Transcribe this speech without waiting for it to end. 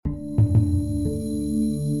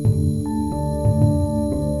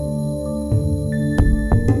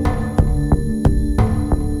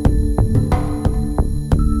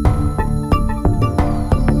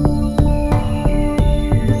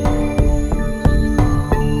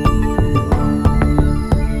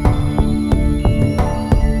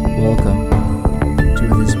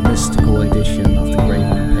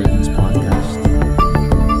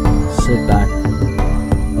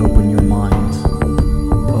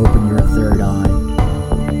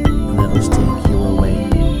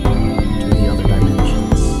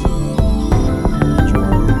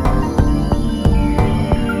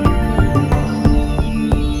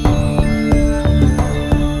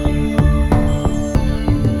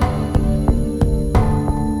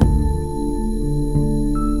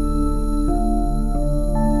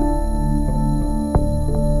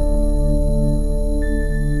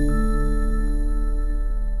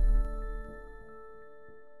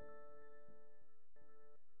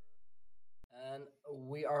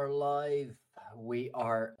are live. We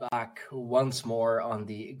are back once more on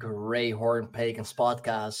the Greyhorn Pagans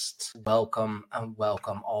podcast. Welcome and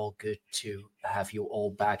welcome. All good to have you all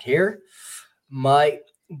back here. My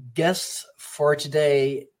guest for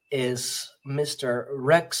today is Mr.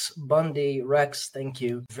 Rex Bundy. Rex, thank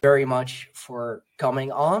you very much for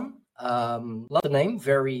coming on. Love the name,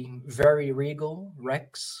 very regal.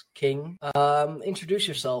 Rex King. Introduce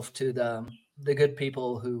yourself to the good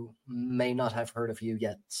people who may not have heard of you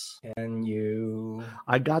yet. Can you?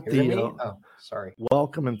 I got hear me? the sorry.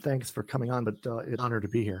 welcome and thanks for coming on, but it's an honor to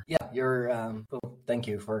be here. Yeah, you're. Thank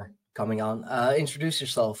you for coming on. Introduce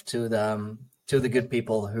yourself to the good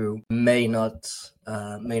people who may not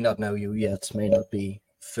know you yet, may not be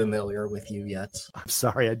familiar with you yet. I'm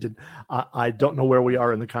sorry, I don't know where we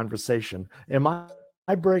are in the conversation. Am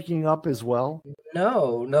I breaking up as well?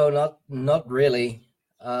 No, not really.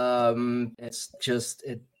 It's just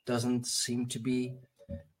it doesn't seem to be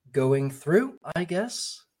going through, I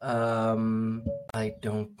guess. I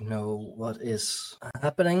don't know what is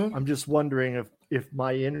happening. I'm just wondering if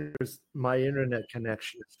my internet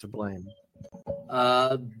connection is to blame.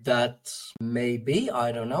 That may be.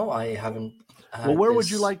 I don't know. I haven't. Well, where would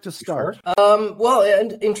you like to start? Well,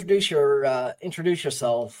 and introduce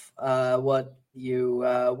yourself. What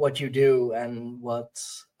you do and what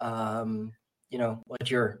what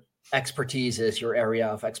your expertise is, your area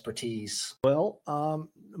of expertise. Well,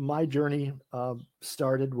 my journey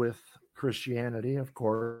started with Christianity, of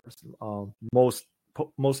course.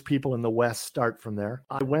 Most people in the West start from there.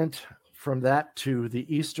 I went from that to the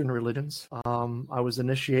Eastern religions. I was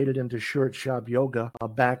initiated into Short Shab Yoga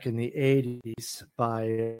back in the 80s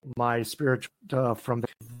by my spiritual from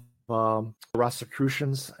the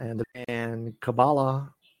Rosicrucians, and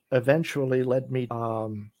Kabbalah eventually led me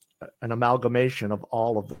an amalgamation of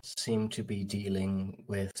all of them. Seem to be dealing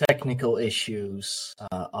with technical issues.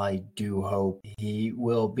 I do hope he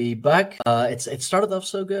will be back. It started off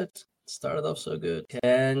so good.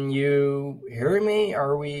 Can you hear me?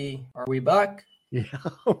 Are we back? Yeah,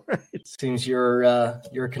 right. Seems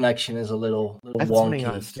your connection is a little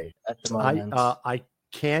wonky at the moment. I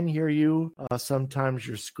can hear you. Sometimes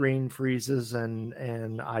your screen freezes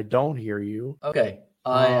and I don't hear you. Okay.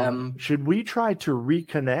 I am. Should we try to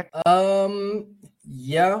reconnect?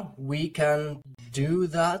 Yeah, we can do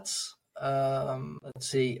that. Let's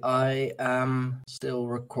see. I am still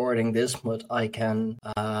recording this, but I can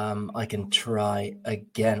try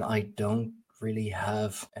again. I don't really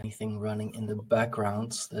have anything running in the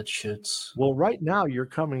background that should. Well, right now you're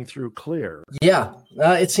coming through clear. Yeah,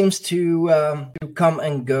 it seems to come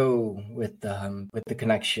and go with the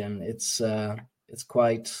connection. It's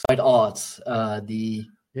quite odd. The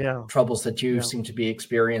troubles that you seem to be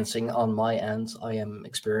experiencing on my end, I am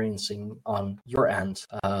experiencing on your end.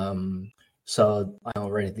 So I know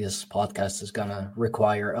already this podcast is gonna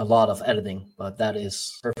require a lot of editing, but that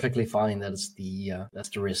is perfectly fine. That's the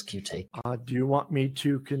risk you take. Do you want me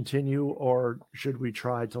to continue, or should we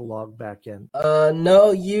try to log back in?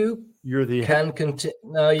 No, you can continue.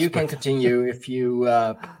 No, you can continue if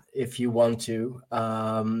you want to.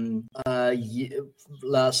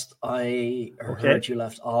 Last I heard you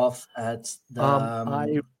left off at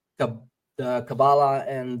the Kabbalah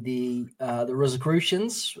and the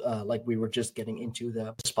Rosicrucians, like we were just getting into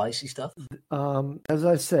the spicy stuff. As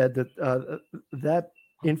I said, that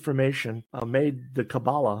information made the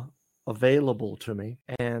Kabbalah available to me,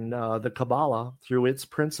 and the Kabbalah, through its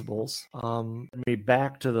principles, me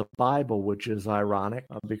back to the Bible, which is ironic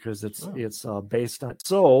because it's based on.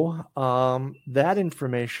 So that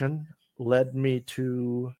information led me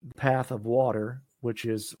to the path of water, which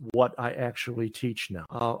is what I actually teach now.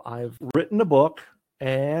 I've written a book,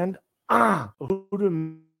 and who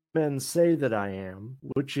do men say that I am?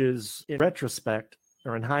 Which is, in retrospect,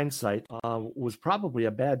 or in hindsight, was probably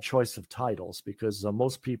a bad choice of titles, because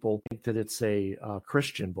most people think that it's a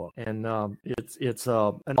Christian book, and it's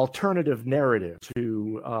an alternative narrative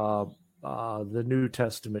to the New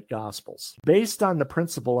Testament Gospels, based on the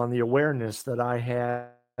principle, on the awareness that I had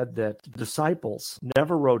that disciples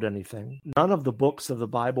never wrote anything. None of the books of the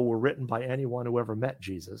Bible were written by anyone who ever met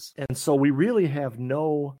Jesus. And so we really have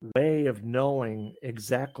no way of knowing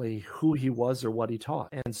exactly who he was or what he taught.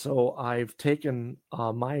 And so I've taken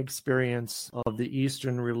my experience of the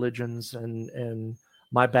Eastern religions and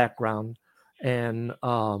my background and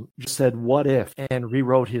just said, what if? And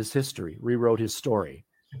rewrote his history, rewrote his story.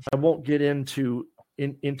 I won't get into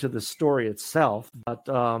the story itself, but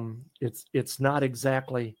it's not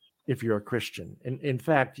exactly if you're a Christian. In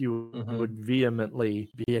fact, you would vehemently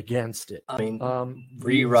be against it. I mean,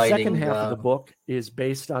 rewriting. The second half of the book is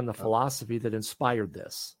based on the philosophy that inspired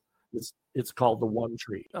this. It's called the One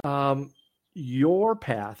Tree. Your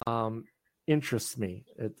path interests me,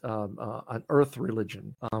 an earth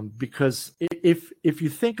religion, because if you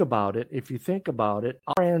think about it,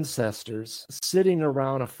 our ancestors sitting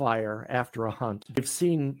around a fire after a hunt, they've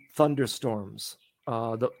seen thunderstorms,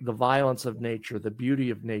 the violence of nature, the beauty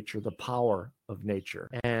of nature, the power of nature,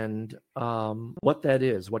 and what that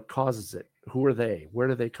is, what causes it, who are they, where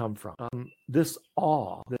do they come from? This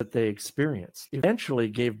awe that they experienced eventually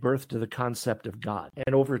gave birth to the concept of God.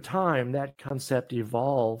 And over time, that concept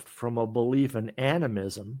evolved from a belief in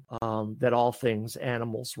animism, that all things,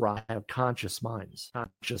 animals, rock, have conscious minds,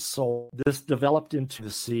 conscious soul. This developed into the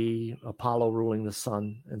sea, Apollo ruling the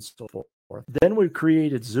sun, and so forth. Then we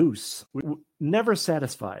created Zeus. We never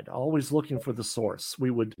satisfied, always looking for the source. We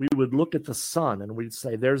would look at the sun and we'd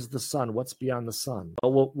say, "There's the sun. What's beyond the sun?"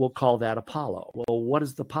 Well, we'll call that Apollo. Well, what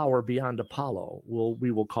is the power beyond Apollo? Well,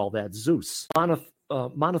 we will call that Zeus.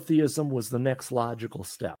 Monotheism was the next logical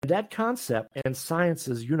step. That concept and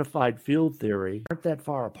science's unified field theory aren't that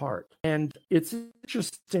far apart. And it's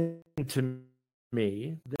interesting to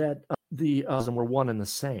me that the were one and the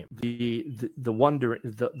same.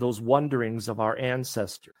 Those wonderings of our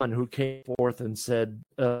ancestors, who came forth and said,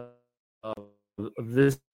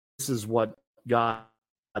 "This is what God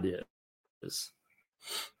is."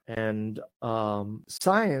 And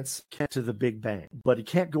science can't to the Big Bang, but it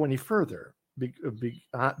can't go any further.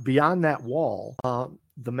 Beyond that wall,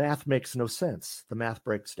 the math makes no sense. The math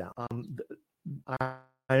breaks down.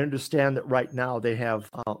 I understand that right now they have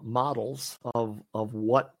models of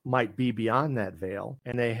what might be beyond that veil,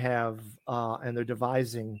 and they're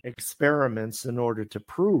devising experiments in order to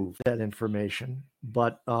prove that information.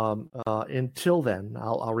 But until then,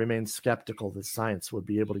 I'll remain skeptical that science would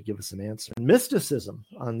be able to give us an answer. Mysticism,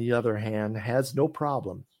 on the other hand, has no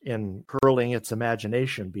problem in hurling its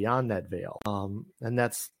imagination beyond that veil, and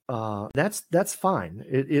that's fine.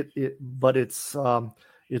 But it's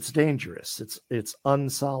dangerous. It's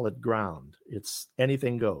unsolid ground. It's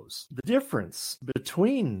anything goes. The difference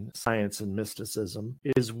between science and mysticism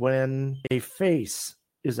is when a face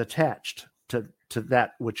is attached to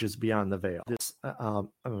that which is beyond the veil. This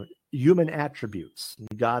human attributes.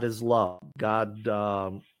 God is love.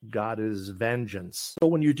 God is vengeance. So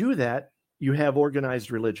when you do that, you have organized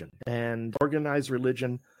religion, and organized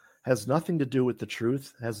religion has nothing to do with the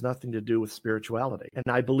truth, has nothing to do with spirituality. And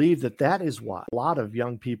I believe that is why a lot of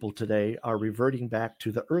young people today are reverting back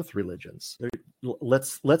to the earth religions.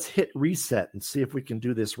 Let's hit reset and see if we can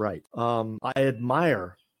do this right. I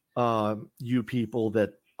admire you people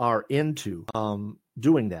that are into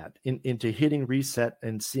doing that, into hitting reset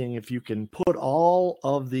and seeing if you can put all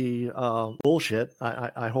of the bullshit,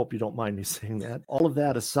 I hope you don't mind me saying that, all of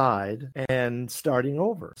that aside and starting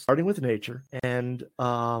with nature and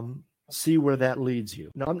see where that leads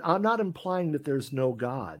you. Now, I'm not implying that there's no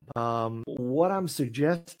God. What I'm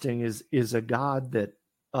suggesting is a God that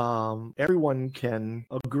everyone can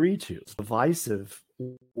agree to. It's a divisive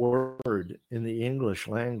word in the English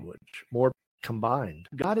language, more combined.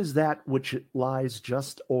 God is that which lies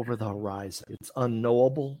just over the horizon. It's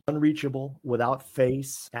unknowable, unreachable, without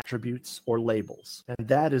face, attributes, or labels. And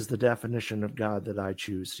that is the definition of God that I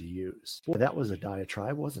choose to use. Boy, that was a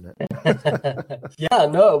diatribe, wasn't it? Yeah,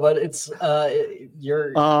 no, but it's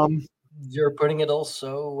you're putting it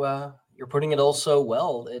also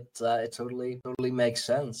well. It totally makes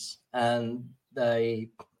sense. And the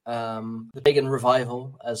pagan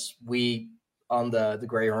revival, as we on the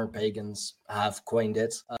Greyhorn Pagans have coined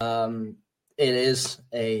it. It is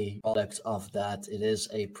a product of that. It is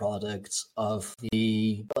a product of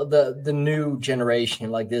the new generation,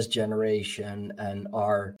 like this generation, and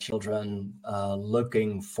our children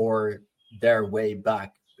looking for their way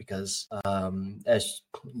back. Because as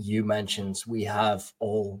you mentioned, we have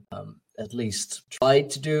all at least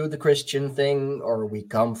tried to do the Christian thing, or we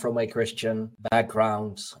come from a Christian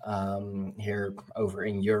background here over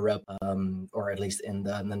in Europe, or at least in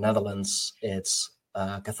the Netherlands. It's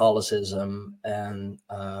Catholicism and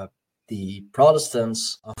the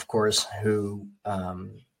Protestants, of course, who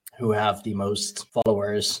have the most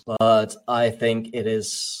followers. But I think it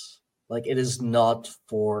is not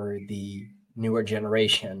for the newer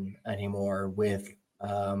generation anymore. With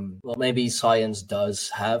maybe science does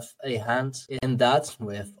have a hand in that,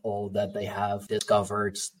 with all that they have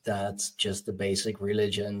discovered, that just the basic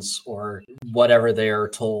religions or whatever they are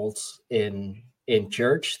told in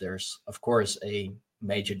church. There's of course a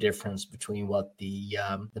major difference between what the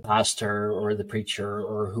pastor or the preacher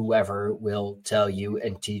or whoever will tell you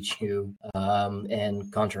and teach you,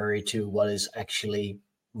 and contrary to what is actually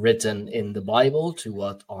written in the Bible, to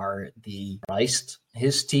what are the Christ,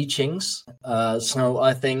 his teachings. So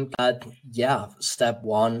I think that, yeah, step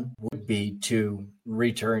one would be to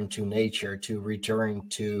return to nature, to return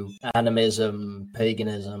to animism,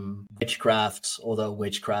 paganism, witchcraft, although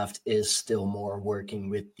witchcraft is still more working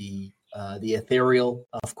with the ethereal,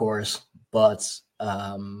 of course, but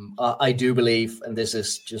I do believe, and this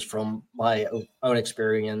is just from my own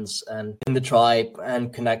experience and in the tribe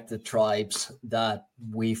and connected tribes, that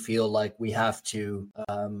we feel like we have to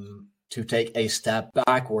take a step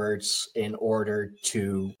backwards in order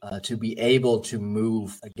to be able to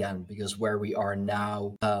move again, because where we are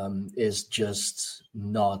now is just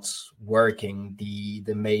not working. The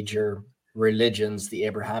major religions, the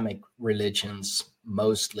Abrahamic religions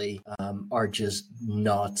mostly, are just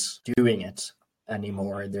not doing it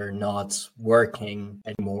anymore. They're not working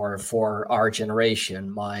anymore for our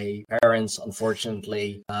generation. My parents,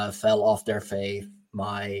 unfortunately, fell off their faith.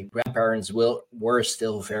 My grandparents were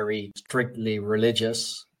still very strictly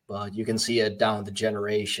religious, but you can see it down the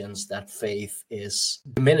generations that faith is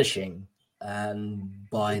diminishing. And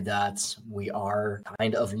by that, we are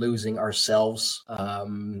kind of losing ourselves.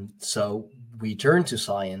 So we turn to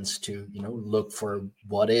science to, look for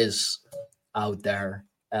what is out there.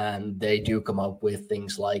 And they do come up with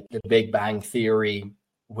things like the Big Bang Theory,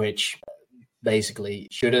 which basically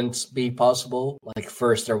shouldn't be possible. Like,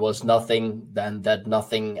 first there was nothing, then that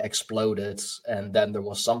nothing exploded, and then there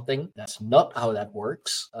was something. That's not how that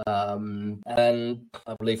works. And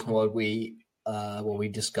I believe from what we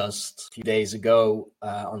discussed a few days ago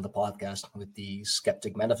on the podcast with the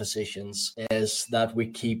skeptic metaphysicians, is that we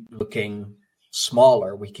keep looking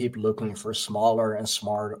smaller. We keep looking for smaller and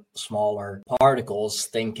smaller particles,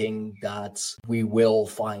 thinking that we will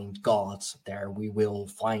find God there, we will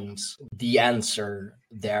find the answer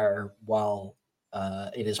there, while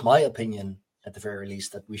it is my opinion, at the very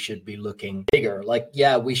least, that we should be looking bigger. Like,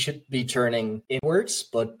 yeah, we should be turning inwards,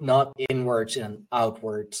 but not inwards in an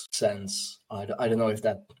outward sense. I don't know if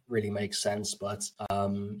that really makes sense, but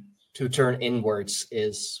to turn inwards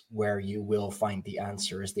is where you will find the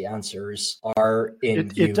answers. The answers are in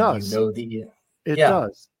you. It does. It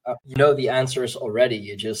does. You know the answers already.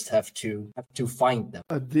 You just have to find them.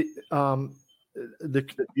 I'm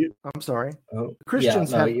sorry.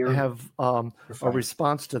 Christians have a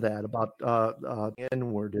response to that about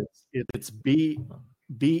inward. It's be.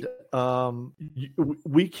 We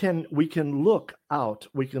can look out.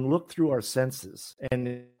 We can look through our senses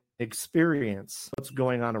and experience what's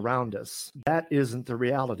going on around us. That isn't the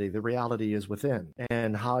reality. The reality is within,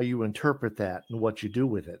 and how you interpret that and what you do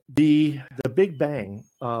with it. The Big Bang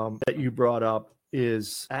that you brought up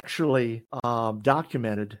is actually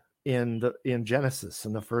documented in Genesis,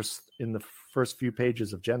 in the first few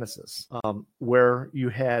pages of Genesis, where you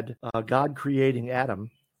had God creating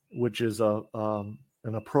Adam, which is an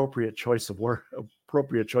appropriate choice of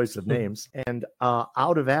names, and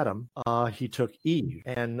out of Adam he took Eve,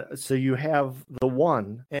 and so you have the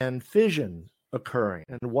one and fission occurring,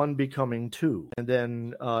 and one becoming two, and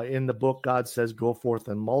then in the book God says, "Go forth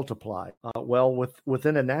and multiply."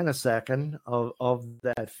 Within a nanosecond of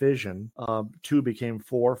that fission, 2 became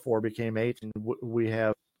 4, 4 became 8, and we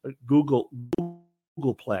have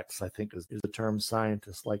Googleplex, I think is the term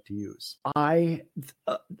scientists like to use. I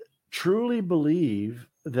truly believe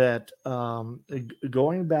that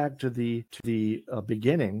going back to the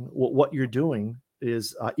beginning, what you're doing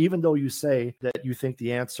is, even though you say that you think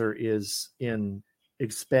the answer is in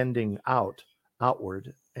expending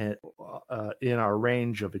outward and in our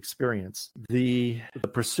range of experience, the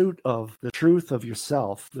pursuit of the truth of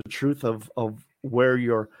yourself, the truth of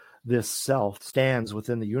where this self stands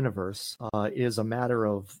within the universe, is a matter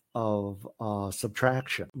of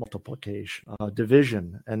subtraction, multiplication,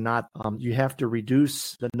 division, and not. You have to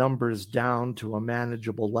reduce the numbers down to a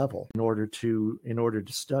manageable level in order to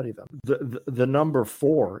study them. The number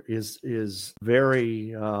 4 is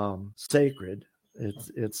very sacred.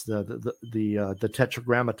 It's the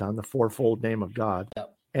tetragrammaton, the fourfold name of God.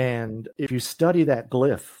 Yep. And if you study that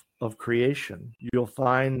glyph of creation, you'll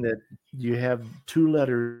find that you have 2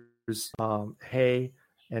 letters, hey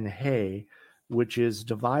and hey, which is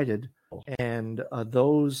divided, and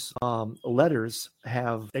those letters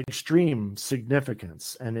have extreme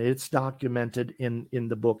significance, and it's documented in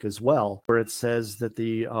the book as well, where it says that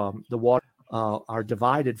the water are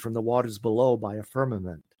divided from the waters below by a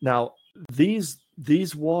firmament. Now, these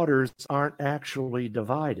waters aren't actually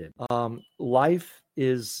divided. Life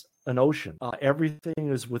is an ocean.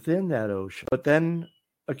 Everything is within that ocean, but then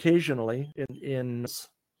occasionally in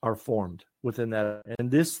are formed within that. And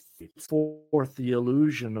this puts forth the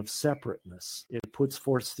illusion of separateness. It puts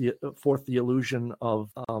forth the illusion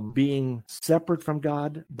of being separate from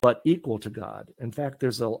God, but equal to God. In fact,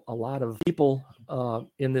 there's a lot of people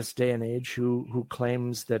in this day and age who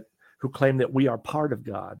claim that we are part of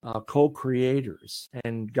God, co-creators,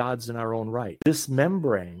 and gods in our own right. This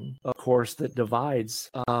membrane, of course, that divides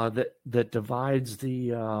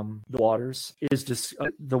the waters is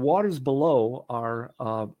the waters below are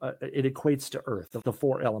it equates to earth, the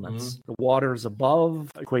four elements. The waters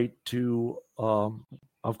above equate to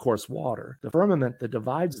of course, water. The firmament that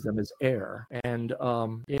divides them is air, and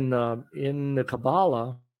in the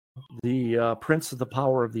Kabbalah, the prince of the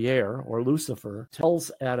power of the air, or Lucifer,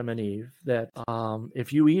 tells Adam and Eve that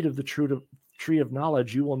if you eat of the tree of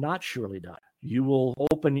knowledge, you will not surely die. You will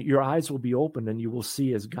your eyes will be opened, and you will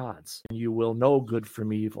see as gods, and you will know good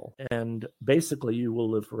from evil. And basically, you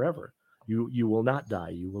will live forever. You will not die.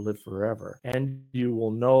 You will live forever, and you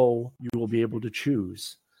will be able to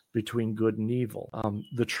choose between good and evil.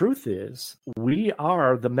 The truth is, we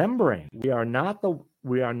are the membrane. We are not the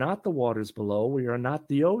waters below. We are not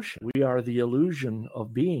the ocean. We are the illusion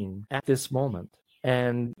of being at this moment.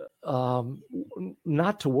 And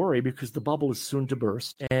not to worry, because the bubble is soon to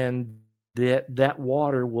burst, and that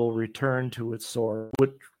water will return to its source,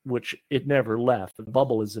 which it never left. The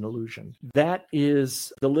bubble is an illusion. That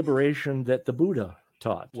is the liberation that the Buddha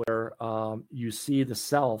taught, where you see the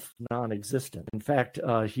self non-existent. In fact,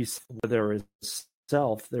 where there is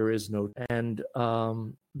self, there is no. And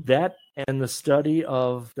that and the study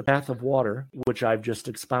of the path of water, which I've just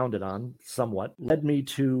expounded on somewhat, led me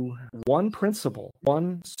to one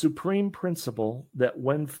supreme principle that,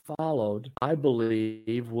 when followed, I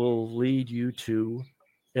believe will lead you to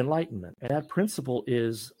enlightenment. And that principle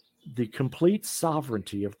is the complete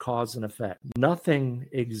sovereignty of cause and effect. Nothing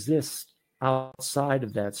exists outside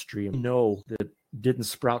of that stream, that didn't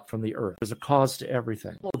sprout from the earth. There's a cause to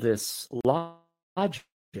everything. All this logic,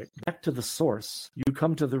 back to the source, you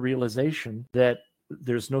come to the realization that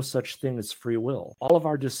there's no such thing as free will. All of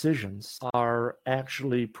our decisions are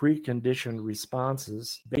actually preconditioned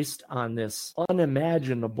responses based on this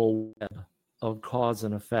unimaginable web of cause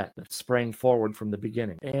and effect that sprang forward from the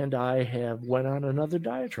beginning. And I have went on another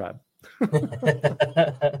diatribe.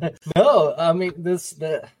 No, I mean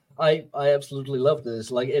I absolutely love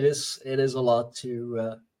this. Like it is a lot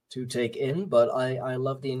to take in, but I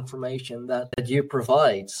love the information that you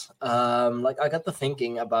provide. Like I got to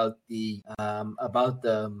thinking about the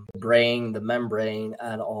brain, the membrane,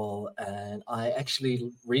 and all, and I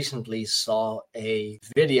actually recently saw a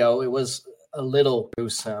video. It was a little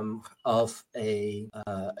gruesome, of a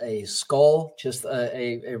skull, just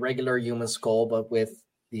a regular human skull, but with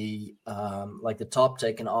the the top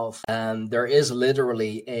taken off, and there is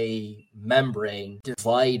literally a membrane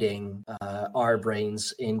dividing our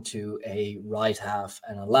brains into a right half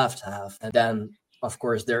and a left half. And then of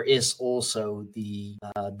course there is also the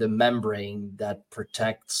membrane that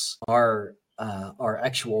protects our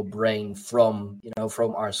actual brain from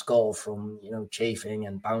our skull, from chafing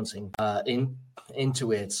and bouncing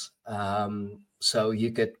into it. So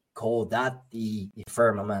you could call that the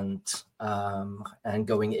firmament. And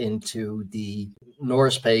going into the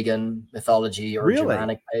Norse pagan mythology, or Really?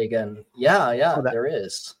 Germanic pagan, there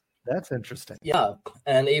is. That's interesting. Yeah,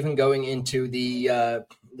 and even going into the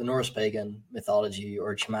Norse pagan mythology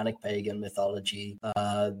or Germanic pagan mythology,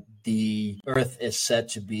 the Earth is said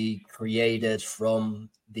to be created from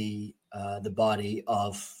the body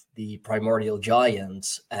of the primordial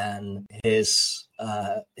giant, and his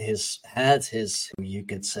head, you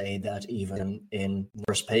could say that even in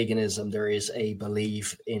Norse paganism there is a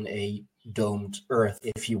belief in a domed earth,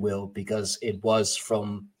 if you will, because it was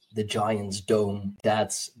from the giant's dome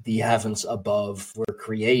that the heavens above were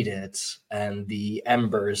created, and the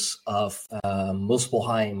embers of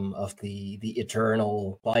Muspelheim, of the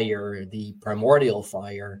eternal fire, the primordial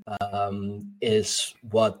fire, is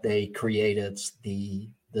what they created the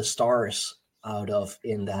stars out of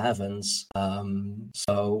in the heavens.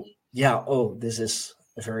 This is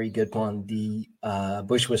a very good one. The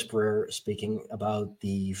Bush Whisperer speaking about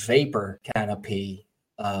the vapor canopy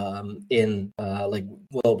in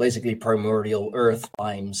basically primordial earth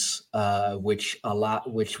times, which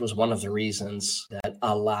was one of the reasons that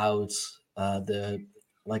allowed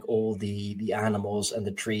all the animals and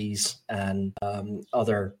the trees and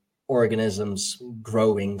other organisms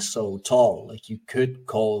growing so tall. Like you could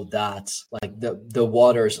call that like the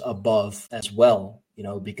waters above as well,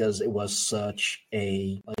 because it was such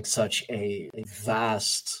a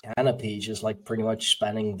vast canopy, just like pretty much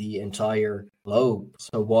spanning the entire globe.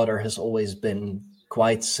 So water has always been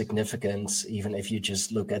quite significant, even if you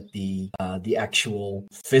just look at the actual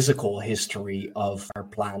physical history of our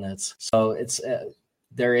planet. So it's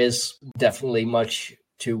there is definitely much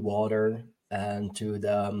to water and to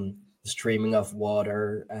the streaming of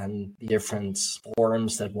water and the different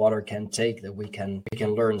forms that water can take that we can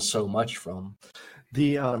learn so much from.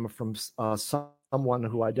 The from someone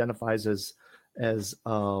who identifies as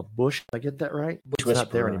Bush. Did I get that right? Bush It's not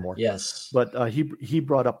there Whisperer, anymore. yes. But he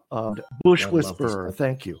brought up Bush I love this Whisperer. book.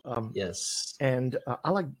 Thank you. Yes. And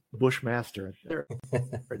I like Bushmaster. There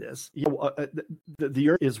it is. The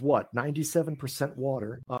Earth is what, 97%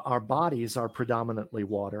 water. Our bodies are predominantly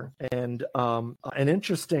water. And an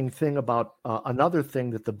interesting thing about another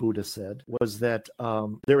thing that the Buddha said was that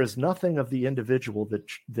there is nothing of the individual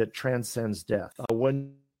that transcends death.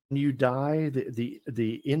 When you die,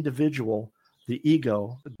 the individual, the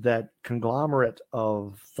ego, that conglomerate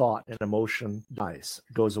of thought and emotion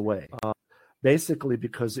goes away. Basically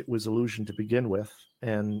because it was illusion to begin with,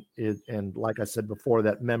 and like I said before,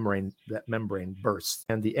 that membrane bursts,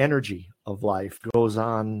 and the energy of life goes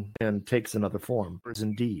on and takes another form, words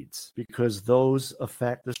and deeds, because those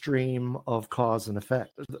affect the stream of cause and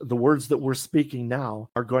effect. The words that we're speaking now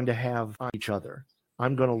are going to have each other.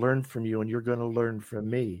 I'm going to learn from you, and you're going to learn from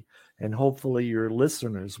me, and hopefully your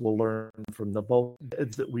listeners will learn from the both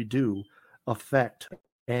that we do affect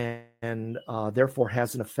and therefore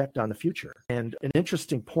has an effect on the future. And an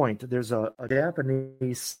interesting point, there's a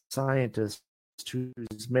Japanese scientist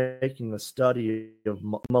who's making a study of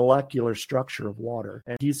molecular structure of water,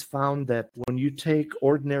 and he's found that when you take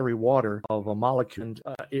ordinary water of a molecule,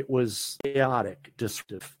 it was chaotic,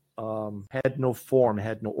 destructive, had no form,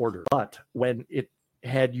 had no order. But when it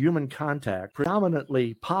had human contact,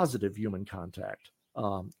 predominantly positive human contact,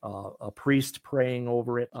 a priest praying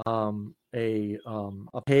over it, a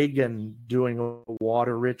pagan doing a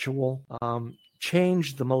water ritual,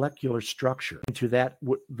 changed the molecular structure into that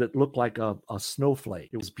looked like a snowflake.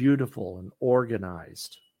 It was beautiful and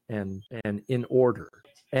organized and in order.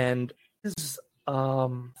 And his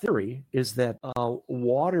theory is that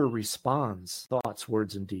water responds thoughts,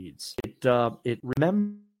 words, and deeds. It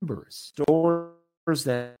remembers, stores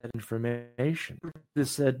that information. It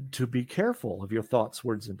is said to be careful of your thoughts,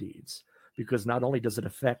 words, and deeds, because not only does it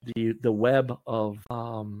affect the web of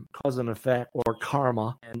cause and effect or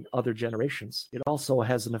karma and other generations, it also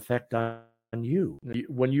has an effect on you.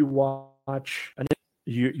 When you watch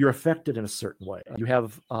you're affected in a certain way. You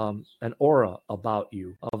have an aura about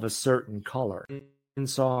you of a certain color. In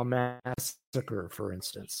Saw Massacre, for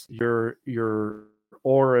instance, your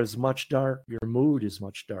aura is much dark, your mood is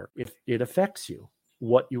much dark. If it affects you,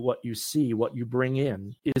 what you see, what you bring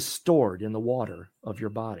in is stored in the water of your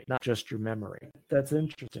body, not just your memory. That's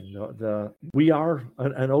interesting. We are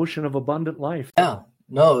an ocean of abundant life. Yeah,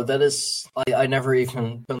 no, that is, I never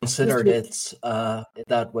even considered it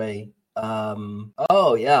that way.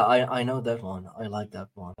 Oh yeah, I know that one. I like that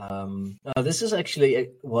one. This is actually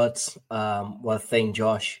what Thane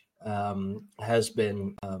Josh has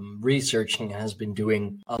been researching, has been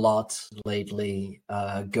doing a lot lately,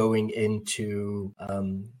 going into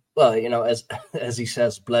well, as he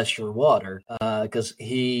says, bless your water, because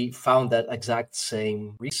he found that exact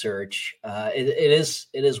same research. It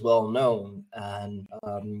is well known, and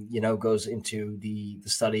goes into the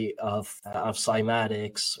study of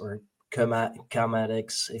cymatics or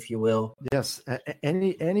cymatics, if you will. Yes,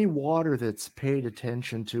 any water that's paid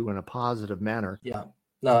attention to in a positive manner. Yeah.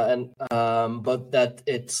 No, and but that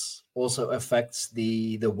it also affects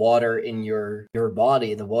the water in your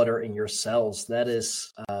body, the water in your cells. That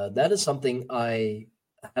is something I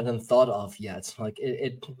hadn't thought of yet. Like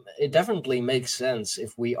it definitely makes sense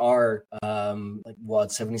if we are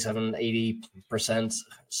 77-80%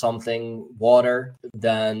 something water,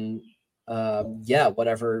 then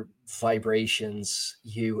whatever vibrations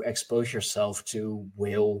you expose yourself to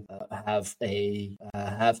will have a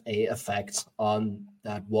effect on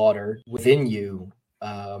that water within you.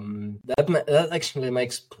 That actually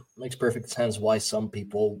makes perfect sense why some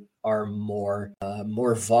people are more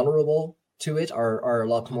vulnerable to it, are a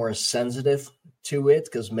lot more sensitive to it,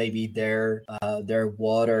 because maybe their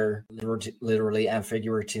water literally and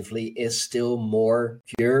figuratively is still more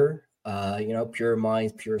pure. Pure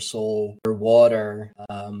mind, pure soul, pure water,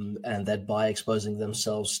 and that by exposing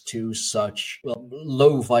themselves to such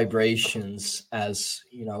low vibrations as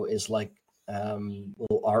is like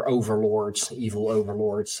our overlords, evil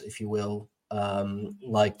overlords, if you will,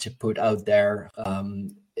 like to put out there.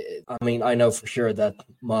 I know for sure that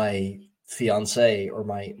my fiance or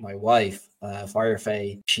my wife,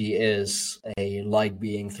 Firefay, she is a light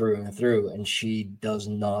being through and through, and she does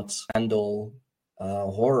not handle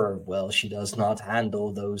horror well. She does not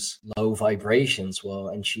handle those low vibrations well,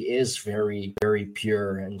 and she is very, very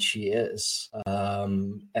pure, and she is,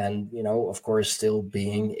 and of course, still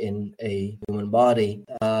being in a human body.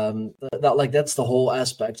 That's the whole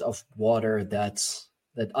aspect of water that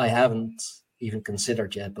I haven't even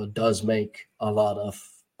considered yet, but does make a lot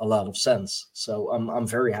of sense. So I'm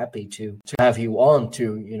very happy to have you on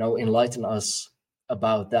to enlighten us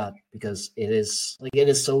about that, because it is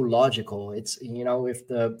so logical. It's if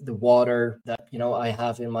the water that I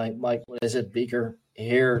have in my what is it, beaker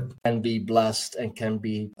here can be blessed and can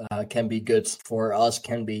be good for us,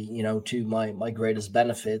 can be to my greatest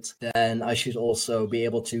benefit, then I should also be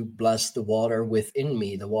able to bless the water within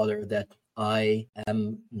me, the water that I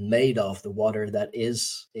am made of, the water that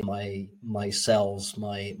is in my cells,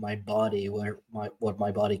 my body, what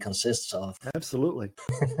my body consists of. Absolutely.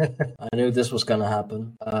 I knew this was going to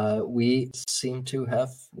happen. We seem to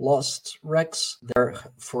have lost Rex there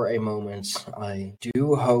for a moment. I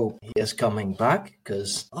do hope he is coming back,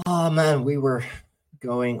 because man, we were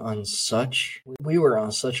on such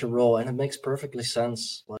a roll, and it makes perfectly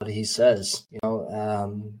sense what he says.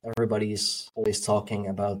 Everybody's always talking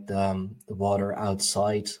about the water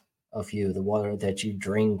outside of you, the water that you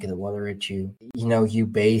drink, the water that you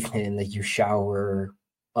bathe in, that you shower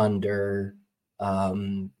under,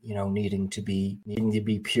 needing to be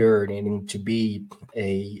pure, needing to be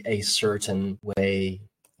a certain way.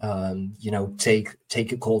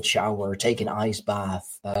 Take a cold shower, take an ice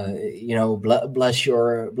bath, bless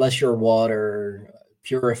your water,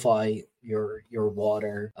 purify your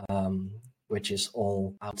water, which is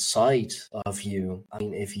all outside of you. I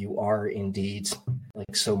mean, if you are indeed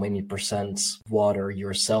like so many percent water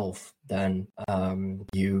yourself, then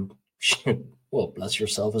you should bless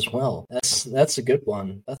yourself as well. That's a good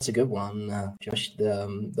one. Josh,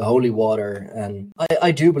 the holy water, and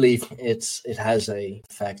I do believe it has a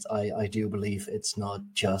effect. I do believe it's not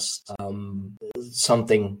just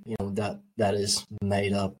something that is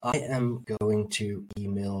made up. I am going to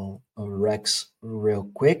email Rex real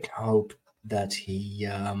quick. Hope that he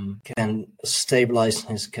can stabilize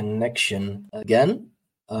his connection again.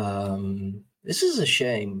 This is a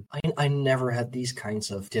shame. I never had these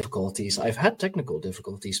kinds of difficulties. I've had technical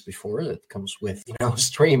difficulties before that comes with,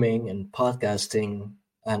 streaming and podcasting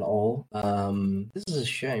and all. This is a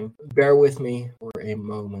shame. Bear with me for a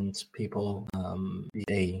moment, people. Be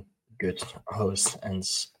a good host and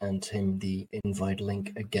send him the invite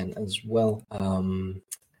link again as well. To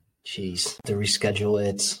reschedule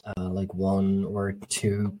it like one or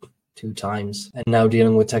two times, and now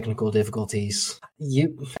dealing with technical difficulties.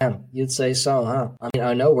 You'd say so, huh? I mean,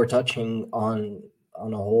 I know we're touching on a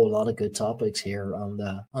whole lot of good topics here on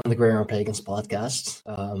the Greyhorn Pagans podcast.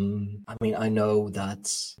 I mean, I know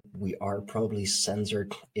that we are probably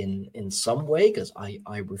censored in some way, because I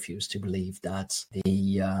refuse to believe that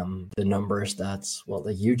the numbers that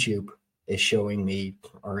the YouTube is showing me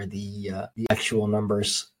are the actual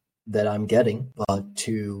numbers that I'm getting, but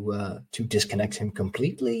to disconnect him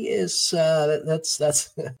completely is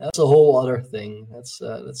that's a whole other thing. That's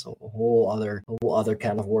a whole other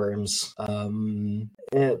can of worms.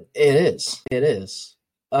 It is.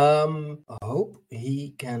 I hope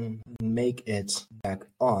he can make it back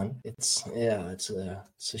on. It's a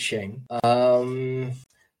shame.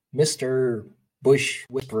 Mr. Bush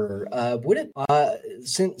Whisperer, would it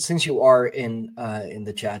since you are in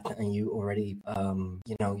the chat and you already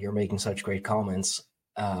you're making such great comments,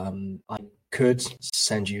 I could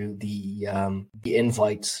send you the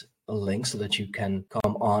invite link so that you can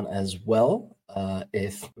come on as well,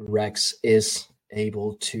 if Rex is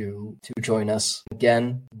able to join us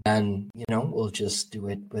again. Then we'll just do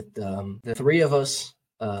it with the three of us,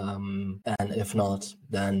 and if not,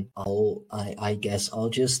 then I guess I'll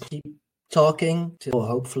just keep talking till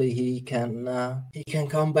hopefully he can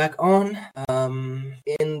come back on.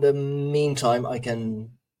 In the meantime, I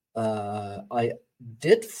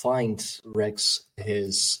did find Rex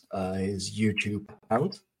his YouTube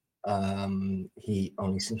account. He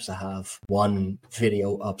only seems to have one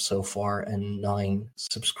video up so far and 9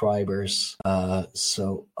 subscribers.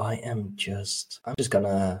 So I'm just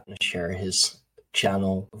gonna share his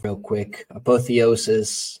channel real quick.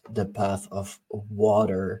 Apotheosis, the Path of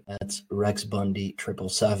Water, at Rex Bundy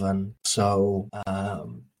 777. So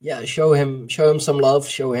show him some love.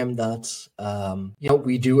 Show him that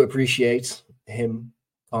we do appreciate him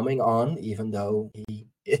coming on, even though he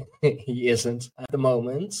isn't at the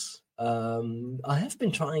moment. I have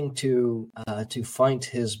been trying to find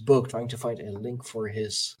his book, trying to find a link for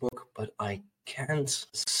his book, but I can't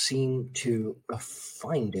seem to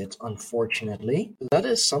find it, unfortunately. That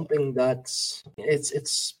is something that's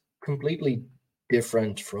it's completely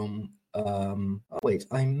different from. Wait,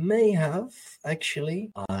 I may have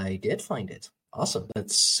actually. I did find it. Awesome.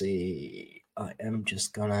 Let's see. I am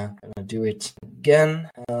just gonna do it again.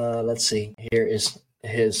 Let's see. Here is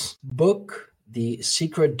his book, The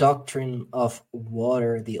Secret Doctrine of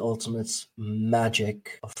Water, the Ultimate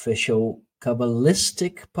Magic, official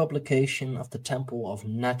Kabbalistic publication of the Temple of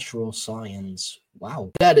Natural Science.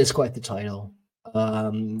 Wow, that is quite the title.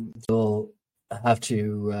 You'll have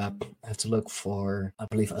to look for. I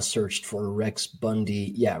believe I searched for Rex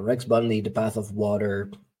Bundy. Yeah, Rex Bundy, The Path of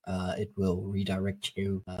Water. It will redirect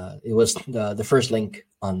you. It was the first link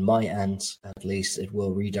on my end, at least. It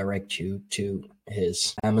will redirect you to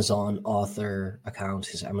his Amazon author account,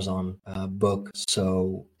 his Amazon book.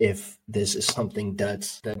 So if this is something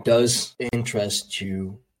that does interest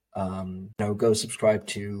you, go subscribe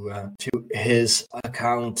to his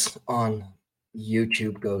account on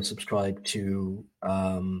YouTube. Go subscribe to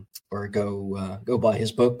or go buy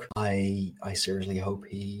his book. I seriously hope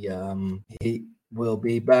he will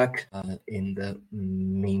be back. In the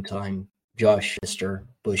meantime, Josh, Mr.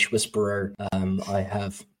 Bush Whisperer, I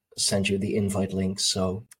have sent you the invite link,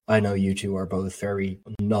 so I know you two are both very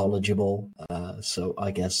knowledgeable. So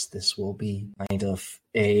I guess this will be kind of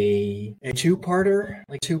a two-parter,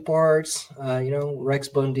 like 2 parts. Rex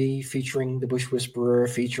Bundy featuring the Bush Whisperer,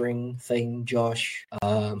 featuring Thane Josh.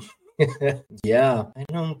 Yeah, I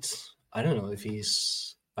don't know if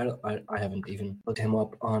he's. I haven't even looked him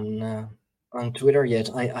up on Twitter yet.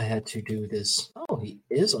 I had to do this. Oh, he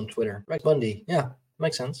is on Twitter. Rex Bundy. Yeah,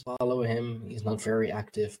 makes sense. Follow him. He's not very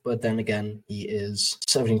active, but then again, he is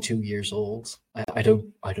 72 years old. I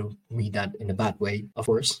don't mean that in a bad way, of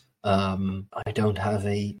course. I don't have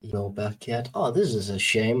a email back yet. Oh, this is a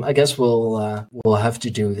shame. I guess we'll have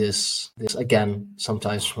to do this again.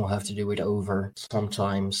 Sometimes we'll have to do it over.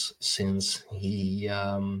 Sometimes since he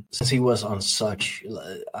was on such.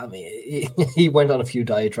 I mean, he went on a few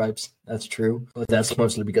diatribes. That's true, but that's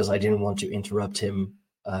mostly because I didn't want to interrupt him.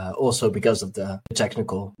 Also because of the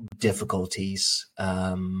technical difficulties.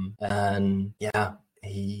 And yeah,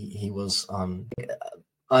 he was on.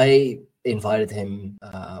 I invited him,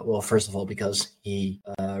 first of all, because he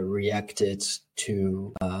reacted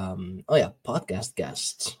to podcast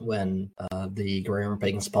guests when the Greyhorn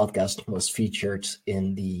Pagans podcast was featured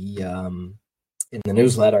in the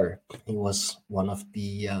newsletter. He was one of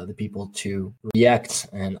the people to react,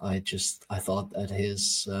 and I thought that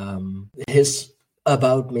his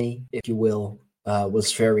about me, if you will,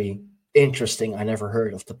 was very interesting. I never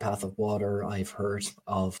heard of the Path of Water. I've heard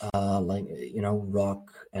of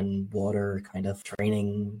rock and water kind of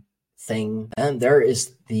training thing, and there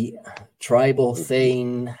is the tribal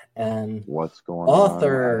Thane and what's going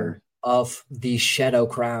author of the Shadow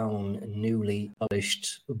Crown newly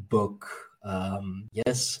published book.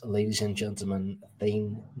 Yes, ladies and gentlemen,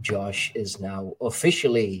 Thane Josh is now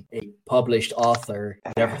officially a published author.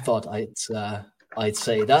 Never thought I'd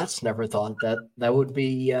say that. Never thought that would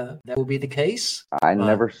be the case. I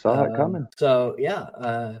never saw it coming. So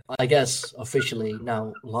yeah, I guess officially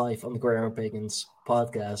now live on the Greyhorn Pagans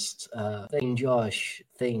podcast. Thane Josh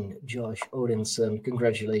Odinson,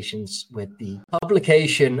 congratulations with the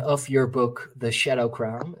publication of your book, The Shadow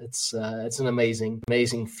Crown. It's an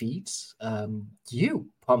amazing feat. You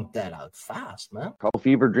pumped that out fast, man. Couple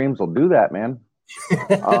fever dreams will do that, man.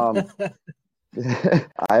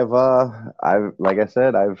 I've like I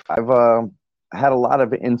said, I've had a lot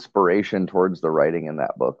of inspiration towards the writing in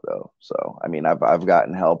that book, though. So I mean, I've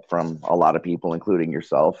gotten help from a lot of people, including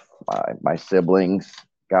yourself, my siblings.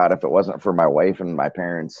 God, if it wasn't for my wife and my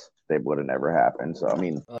parents, they would have never happened. So I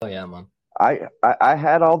mean, oh yeah, man. I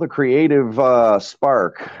had all the creative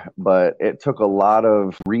spark, but it took a lot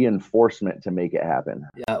of reinforcement to make it happen.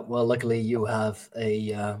 Yeah, well, luckily you have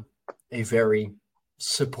a very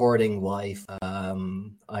supporting wife.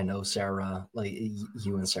 I know Sarah, like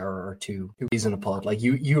you and Sarah are two peas in a pod. Like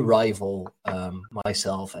you rival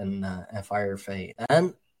myself and Firefay,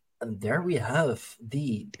 and there we have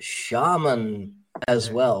the shaman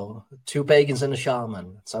as well. 2 pagans and a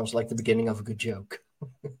shaman. Sounds like the beginning of a good joke.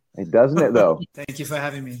 It doesn't it though? Thank you for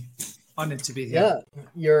having me. Honored to be here.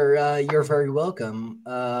 Yeah, you're very welcome.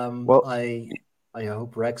 Well, I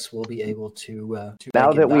hope Rex will be able to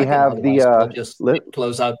now that we have the we'll just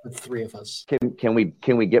close out with 3 of us. Can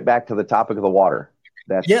we get back to the topic of the water?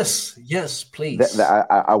 Yes, please.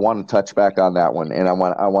 I want to touch back on that one, and I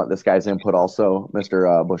want this guy's input also,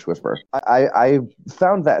 Mr. Bush Whisperer. I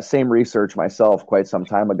found that same research myself quite some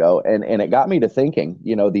time ago, and it got me to thinking.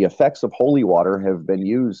 The effects of holy water have been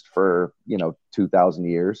used for 2,000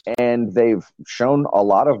 years, and they've shown a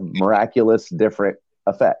lot of miraculous different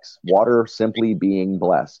effects. Water simply being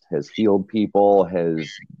blessed has healed people, has,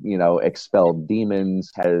 expelled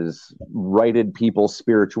demons, has righted people's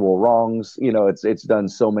spiritual wrongs. It's done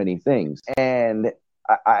so many things. And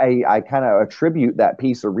I kind of attribute that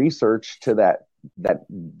piece of research to that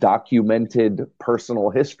documented personal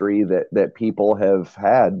history that people have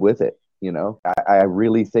had with it. I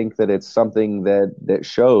really think that it's something that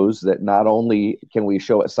shows that not only can we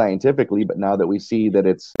show it scientifically, but now that we see that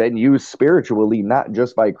it's been used spiritually, not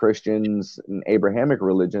just by Christians and Abrahamic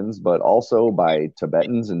religions, but also by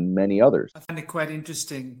Tibetans and many others. I find it quite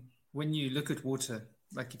interesting when you look at water.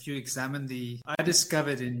 Like if you examine I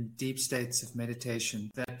discovered in deep states of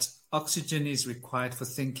meditation that oxygen is required for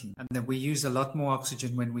thinking, and that we use a lot more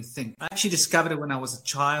oxygen when we think. I actually discovered it when I was a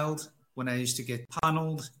child, when I used to get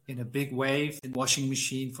tunneled in a big wave in the washing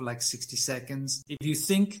machine for like 60 seconds. If you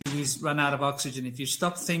think, you run out of oxygen. If you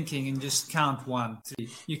stop thinking and just count 1, 3,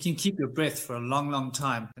 you can keep your breath for a long, long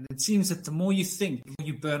time. And it seems that the more you think, the more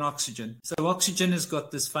you burn oxygen. So oxygen has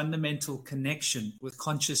got this fundamental connection with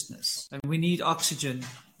consciousness. And we need oxygen,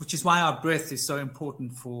 which is why our breath is so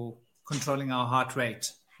important for controlling our heart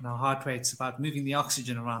rate. And our heart rate's about moving the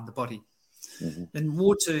oxygen around the body. Mm-hmm. Then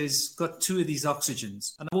water has got 2 of these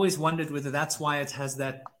oxygens. And I've always wondered whether that's why it has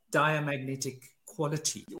that diamagnetic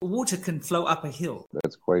quality. Water can flow up a hill.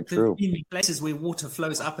 That's quite true. There are places where water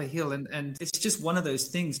flows up a hill, and it's just one of those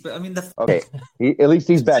things. But I mean, okay, at least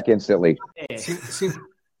he's back instantly.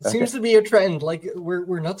 Seems to be a trend. Like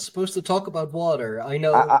we're not supposed to talk about water. I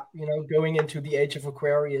know, going into the age of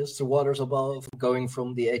Aquarius, the waters above, going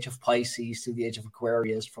from the age of Pisces to the age of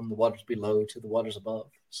Aquarius, from the waters below to the waters above.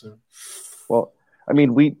 So, well, I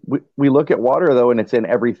mean, we look at water though, and it's in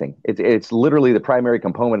everything. It's literally the primary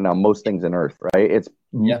component on most things on Earth, right? It's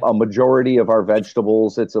a majority of our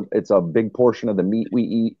vegetables. It's a big portion of the meat we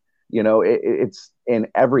eat. It's in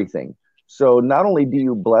everything. So not only do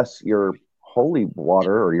you bless your holy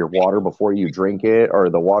water or your water before you drink it, or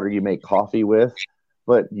the water you make coffee with,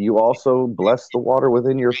 but you also bless the water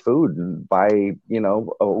within your food. And by,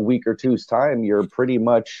 a week or two's time, you're pretty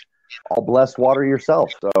much all blessed water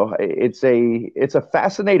yourself. So it's a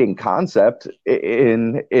fascinating concept,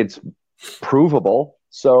 and it's provable.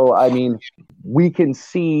 So, I mean, we can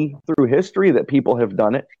see through history that people have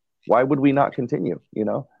done it. Why would we not continue?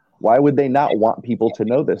 Why would they not want people to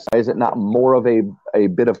know this? Why is it not more of a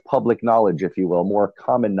bit of public knowledge, if you will, more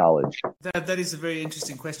common knowledge? That is a very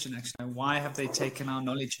interesting question, actually. Why have they taken our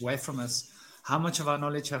knowledge away from us? How much of our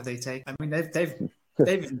knowledge have they taken? I mean, they've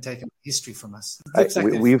even taken history from us.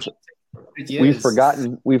 We've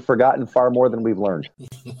forgotten far more than we've learned.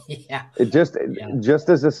 Yeah. Just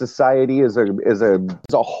as a society, as a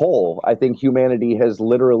whole, I think humanity has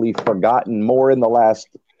literally forgotten more in the last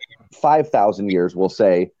 5,000 years, we'll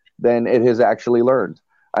say, than it has actually learned.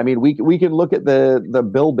 I mean, we can look at the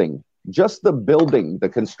building, just the building, the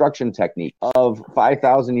construction technique of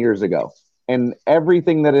 5,000 years ago, and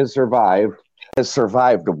everything that has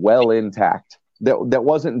survived well intact. That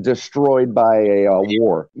wasn't destroyed by a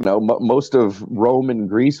war. Most of Rome and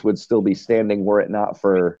Greece would still be standing were it not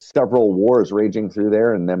for several wars raging through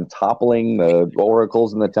there, and them toppling the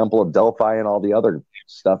oracles in the Temple of Delphi and all the other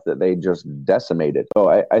stuff that they just decimated. So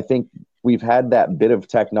I think we've had that bit of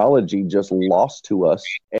technology just lost to us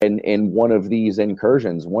in one of these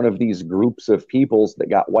incursions, one of these groups of peoples that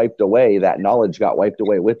got wiped away. That knowledge got wiped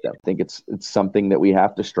away with them. I think it's something that we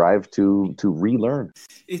have to strive to relearn.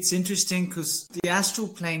 It's interesting because the astral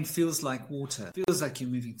plane feels like water. It feels like you're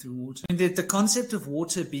moving through water. And the concept of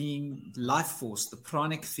water being life force, the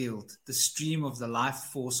pranic field, the stream of the life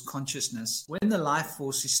force consciousness, when the life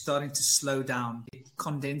force is starting to slow down, it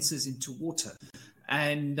condenses into water.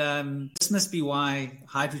 And this must be why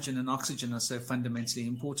hydrogen and oxygen are so fundamentally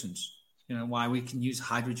important. Why we can use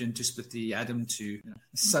hydrogen to split the atom to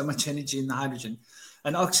so much energy in the hydrogen.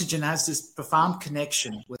 And oxygen has this profound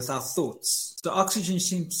connection with our thoughts. So oxygen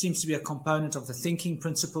seems to be a component of the thinking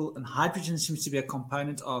principle, and hydrogen seems to be a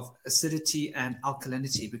component of acidity and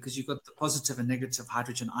alkalinity, because you've got the positive and negative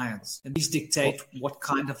hydrogen ions. And these dictate what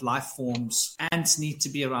kind of life forms. Ants need to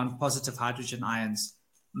be around positive hydrogen ions.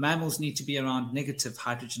 Mammals need to be around negative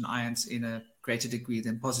hydrogen ions in a greater degree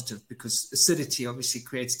than positive, because acidity obviously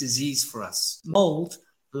creates disease for us. Mold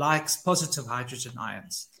likes positive hydrogen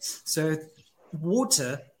ions. So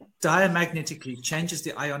water diamagnetically changes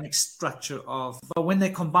the ionic structure but when they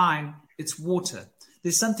combine, it's water.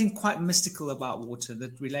 There's something quite mystical about water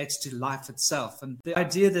that relates to life itself. And the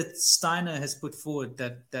idea that Steiner has put forward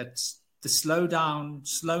that the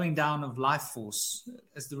slowing down of life force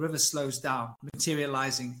as the river slows down,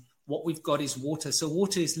 materializing, what we've got is water. So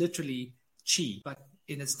water is literally chi, but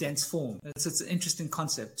in its dense form. It's an interesting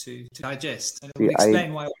concept to digest, and it would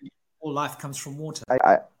explain why all life comes from water.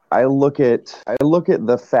 I look at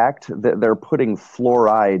the fact that they're putting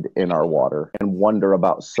fluoride in our water and wonder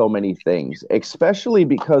about so many things, especially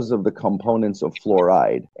because of the components of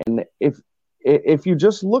fluoride. And if you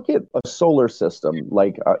just look at a solar system,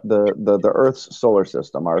 like the Earth's solar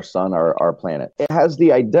system, our sun, our planet, it has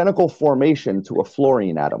the identical formation to a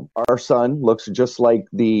fluorine atom. Our sun looks just like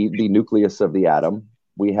the nucleus of the atom.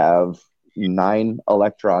 We have 9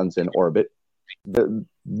 electrons in orbit.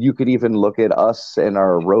 You could even look at us and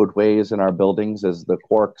our roadways and our buildings as the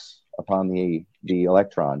quarks upon the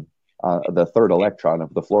electron, the third electron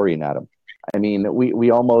of the fluorine atom. I mean,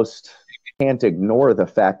 we almost can't ignore the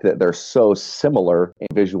fact that they're so similar in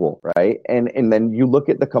visual, right? And then you look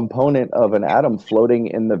at the component of an atom floating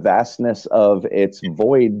in the vastness of its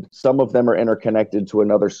void. Some of them are interconnected to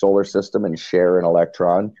another solar system and share an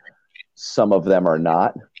electron. Some of them are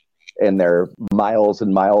not, and they're miles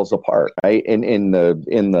and miles apart, right? In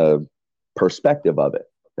the perspective of it.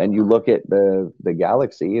 Then you look at the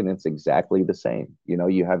galaxy, and it's exactly the same. You know,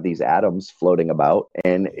 you have these atoms floating about,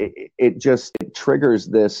 and it triggers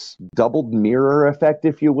this doubled mirror effect,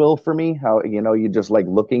 if you will, for me. How, you know, you just like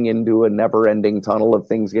looking into a never-ending tunnel of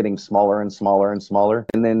things getting smaller and smaller and smaller.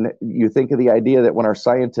 And then you think of the idea that when our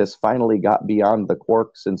scientists finally got beyond the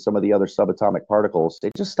quarks and some of the other subatomic particles, they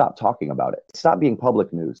just stopped talking about it. It stopped being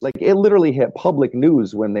public news. Like, it literally hit public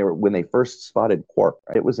news when they first spotted quark.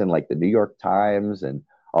 Right? It was in like the New York Times and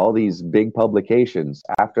all these big publications.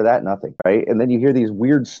 After that, nothing, right? And then you hear these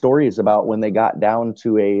weird stories about when they got down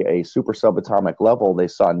to a super subatomic level, they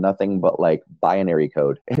saw nothing but like binary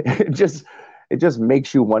code. It just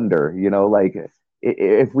makes you wonder, you know, like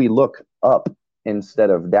if we look up instead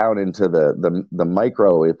of down into the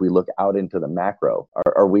micro, if we look out into the macro,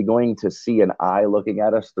 are we going to see an eye looking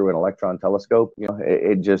at us through an electron telescope? You know,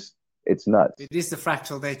 it's nuts. It is the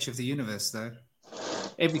fractal nature of the universe, though.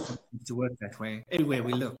 Everything seems to work that way. Everywhere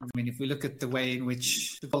we look. I mean, if we look at the way in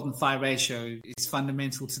which the golden phi ratio is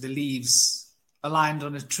fundamental to the leaves aligned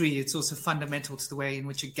on a tree, it's also fundamental to the way in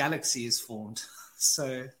which a galaxy is formed.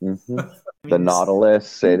 So, the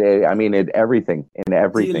nautilus, everything.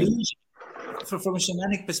 From a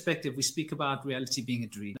shamanic perspective, we speak about reality being a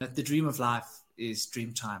dream. That the dream of life is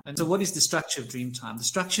dream time. And so what is the structure of dream time? The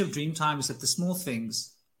structure of dream time is that the small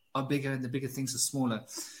things are bigger and the bigger things are smaller.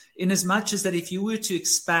 In as much as that if you were to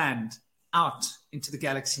expand out into the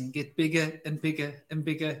galaxy and get bigger and bigger and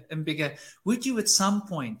bigger and bigger, would you at some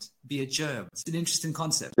point be a germ? It's an interesting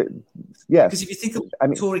concept. Yeah. Because if you think of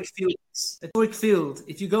toric fields, a toric field,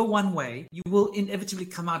 if you go one way, you will inevitably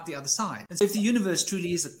come out the other side. And so if the universe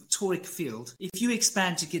truly is a toric field, if you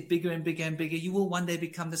expand to get bigger and bigger and bigger, you will one day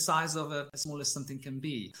become the size of as small as something can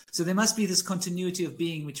be. So there must be this continuity of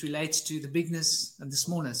being which relates to the bigness and the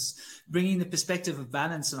smallness, bringing the perspective of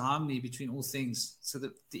balance and harmony between all things, so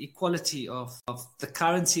that the equality of the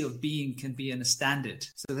currency of being can be in a standard,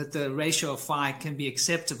 so that the ratio of phi can be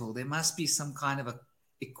acceptable. There must be some kind of a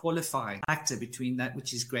qualifying factor between that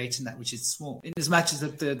which is great and that which is small. In as much as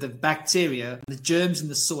that the bacteria, the germs in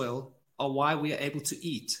the soil are why we are able to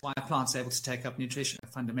eat, why plants are able to take up nutrition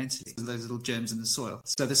fundamentally, those little germs in the soil.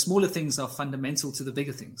 So the smaller things are fundamental to the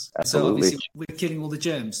bigger things. Absolutely. So obviously we're killing all the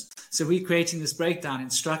germs. So we're creating this breakdown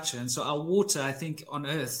in structure. And so our water, I think, on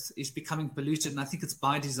Earth is becoming polluted. And I think it's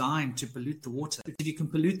by design to pollute the water. If you can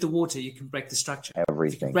pollute the water, you can break the structure.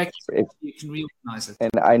 Everything. If you can break the structure, you can reorganize it.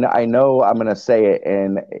 And I know I'm going to say it,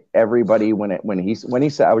 and everybody, when he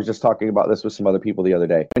said, I was just talking about this with some other people the other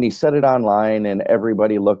day, when he said it online and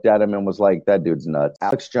everybody looked at him and was like, that dude's nuts.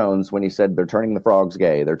 Alex Jones, when he said they're turning the frogs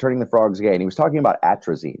gay, and he was talking about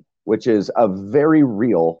atrazine, which is a very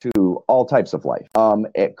real to all types of life.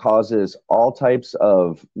 It causes all types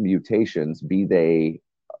of mutations, be they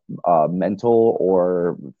mental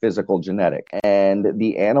or physical, genetic. And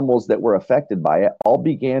the animals that were affected by it all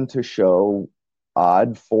began to show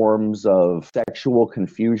odd forms of sexual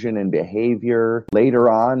confusion and behavior. Later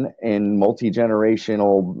on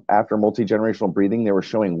after multi-generational breeding, they were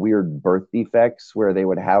showing weird birth defects where they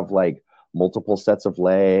would have like multiple sets of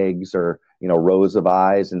legs or, rows of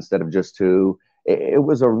eyes instead of just two. It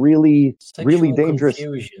was a really, really dangerous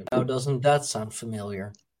confusion. Now, doesn't that sound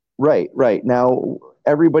familiar? Right. Now,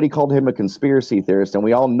 everybody called him a conspiracy theorist, and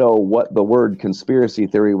we all know what the word conspiracy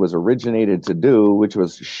theory was originated to do, which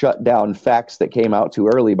was shut down facts that came out too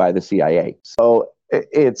early by the CIA. So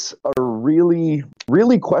it's a really,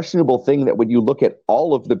 really questionable thing that when you look at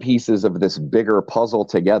all of the pieces of this bigger puzzle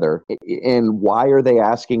together, and why are they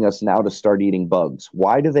asking us now to start eating bugs?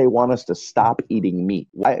 Why do they want us to stop eating meat?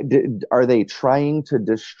 Are they trying to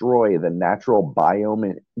destroy the natural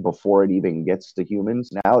biome before it even gets to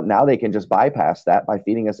humans? Now they can just bypass that by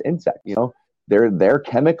feeding us insects. They're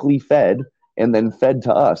chemically fed and then fed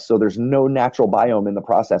to us. So there's no natural biome in the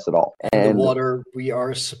process at all. And the water we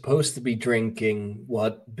are supposed to be drinking,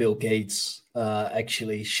 what Bill Gates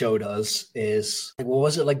actually showed us is, what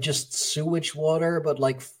was it, like just sewage water, but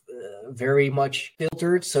like very much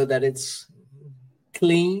filtered so that it's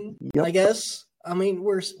clean, yep. I guess. I mean,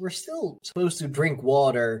 we're still supposed to drink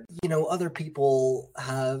water. Other people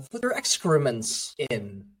have put their excrements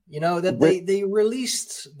in, that they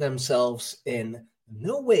released themselves in.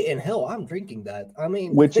 No way in hell I'm drinking that. I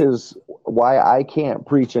mean, which is why I can't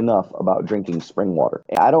preach enough about drinking spring water.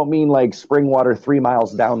 I don't mean like spring water 3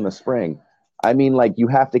 miles down the spring. I mean, like, you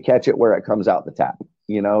have to catch it where it comes out the tap,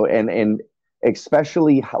 and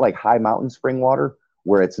especially like high mountain spring water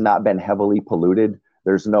where it's not been heavily polluted.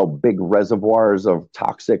 There's no big reservoirs of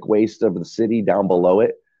toxic waste of the city down below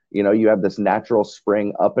it. You have this natural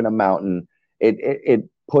spring up in a mountain. It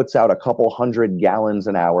puts out a couple 100 gallons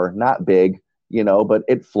an hour, not big, but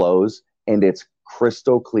it flows, and it's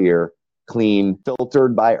crystal clear, clean,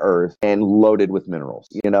 filtered by earth, and loaded with minerals,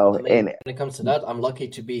 And when it comes to that, I'm lucky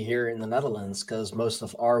to be here in the Netherlands because most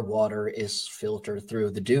of our water is filtered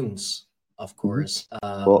through the dunes, of course.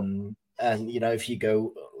 And, if you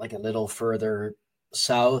go like a little further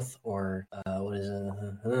south or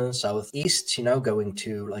southeast, going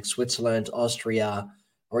to like Switzerland, Austria,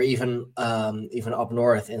 or even up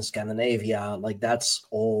north in Scandinavia, like that's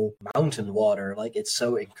all mountain water. Like it's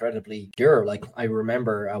so incredibly pure. Like I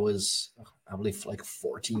remember I believe like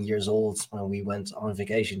 14 years old when we went on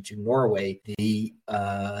vacation to Norway. The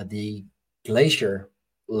glacier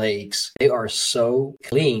lakes, they are so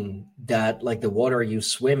clean that like the water you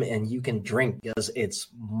swim in, you can drink because it's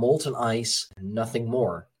molten ice and nothing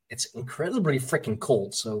more. It's incredibly freaking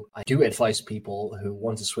cold. So I do advise people who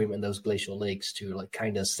want to swim in those glacial lakes to like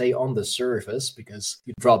kind of stay on the surface because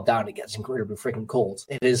you drop down, it gets incredibly freaking cold.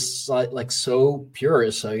 It is like so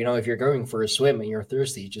pure. So, if you're going for a swim and you're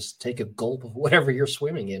thirsty, just take a gulp of whatever you're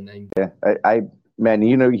swimming in. And yeah, man,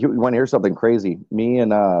 you want to hear something crazy? Me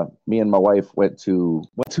and my wife went to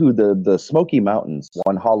the Smoky Mountains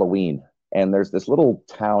one Halloween. And there's this little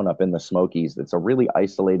town up in the Smokies that's a really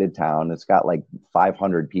isolated town. It's got like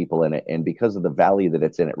 500 people in it. And because of the valley that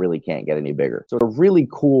it's in, it really can't get any bigger. So it's a really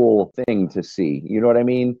cool thing to see. You know what I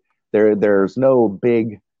mean? There's no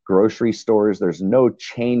big grocery stores. There's no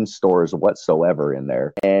chain stores whatsoever in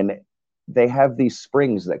there. And they have these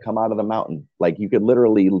springs that come out of the mountain. Like you could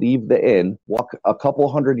literally leave the inn, walk a couple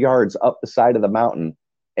 100 yards up the side of the mountain,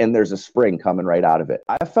 and there's a spring coming right out of it.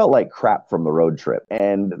 I felt like crap from the road trip.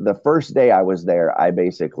 And the first day I was there, I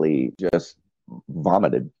basically just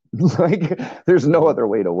vomited. Like there's no other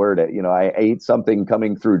way to word it. I ate something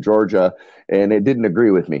coming through Georgia and it didn't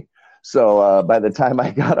agree with me. So by the time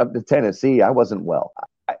I got up to Tennessee, I wasn't well.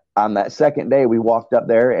 On that second day, we walked up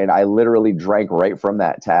there and I literally drank right from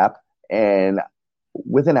that tap. And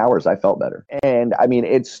within hours, I felt better. And I mean,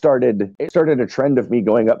 it started a trend of me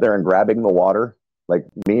going up there and grabbing the water. Like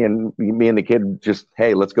me and the kid just,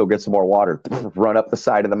 hey, let's go get some more water. Run up the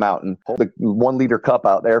side of the mountain, hold the 1 liter cup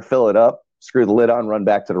out there, fill it up, screw the lid on, run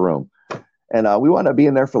back to the room. And we wound up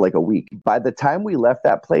being there for like a week. By the time we left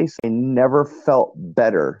that place, I never felt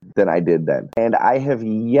better than I did then. And I have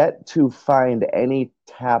yet to find any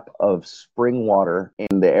tap of spring water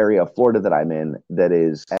in the area of Florida that I'm in that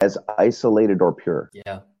is as isolated or pure.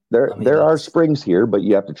 Yeah. There are springs here, but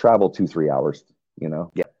you have to travel 2-3 hours.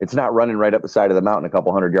 Yeah, it's not running right up the side of the mountain a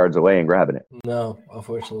couple 100 yards away and grabbing it. No,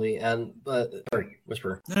 unfortunately. Sorry,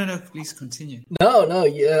 whisper. No, please continue. No,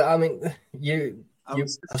 yeah, I mean, you have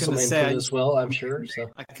some input say, as well, I'm sure.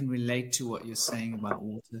 So I can relate to what you're saying about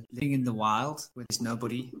water. Living in the wild where there's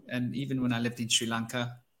nobody, and even when I lived in Sri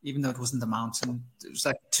Lanka, even though it wasn't the mountain, it was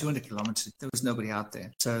like 200 kilometers. There was nobody out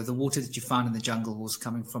there. So the water that you found in the jungle was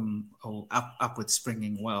coming from upward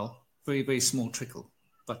springing well, very, very small trickle.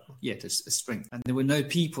 But yet a spring. And there were no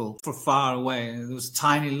people for far away. There was a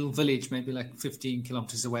tiny little village, maybe like 15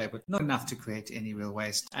 kilometers away, but not enough to create any real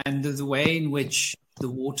waste. And the way in which the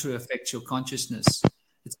water affects your consciousness,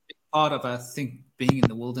 it's a big part of, I think, being in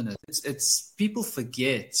the wilderness. It's people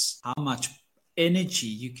forget how much energy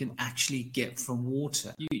you can actually get from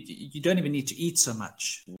water. You don't even need to eat so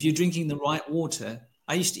much. If you're drinking the right water,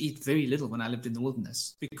 I used to eat very little when I lived in the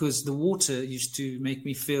wilderness because the water used to make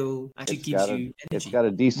me feel actually gives you energy. It's got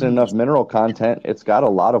a decent enough mineral content. It's got a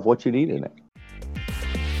lot of what you need in it.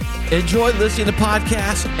 Enjoy listening to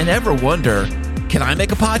podcasts and ever wonder, can I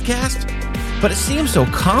make a podcast? But it seems so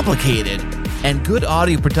complicated, and good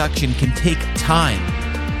audio production can take time.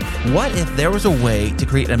 What if there was a way to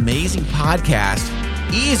create an amazing podcast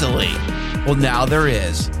easily? Well, now there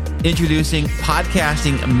is. Introducing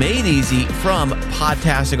Podcasting Made Easy from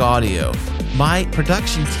Podtastic Audio. My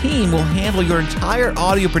production team will handle your entire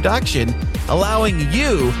audio production, allowing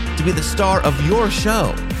you to be the star of your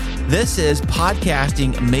show. This is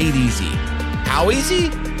Podcasting Made Easy. How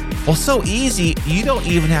easy? Well, so easy, you don't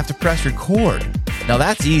even have to press record. Now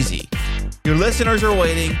that's easy. Your listeners are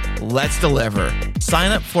waiting. Let's deliver.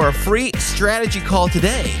 Sign up for a free strategy call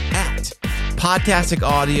today at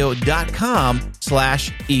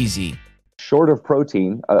podcasticaudio.com/easy. Short of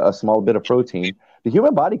protein, a small bit of protein, the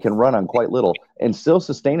human body can run on quite little and still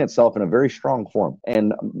sustain itself in a very strong form.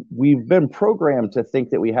 And we've been programmed to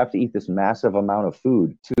think that we have to eat this massive amount of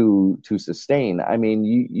food to sustain. I mean,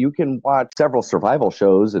 you can watch several survival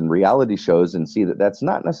shows and reality shows and see that that's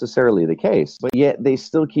not necessarily the case. But yet they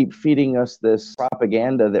still keep feeding us this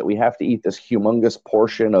propaganda that we have to eat this humongous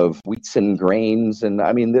portion of wheats and grains. And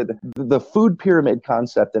I mean, the food pyramid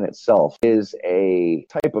concept in itself is a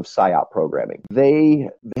type of PSYOP programming. They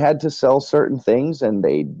had to sell certain things, and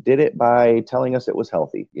they did it by telling us it was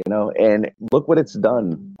healthy, and look what it's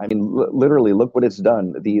done. I mean, literally look what it's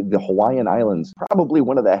done. The Hawaiian Islands, probably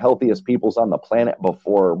one of the healthiest peoples on the planet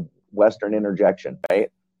before Western interjection, right?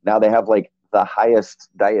 Now they have like the highest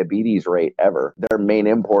diabetes rate ever. Their main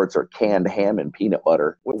imports are canned ham and peanut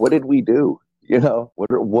butter. What did we do?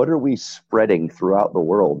 What are we spreading throughout the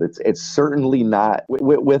world? It's certainly not,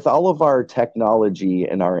 with all of our technology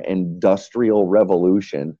and our industrial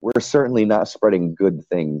revolution, we're certainly not spreading good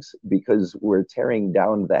things, because we're tearing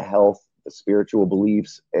down the health, the spiritual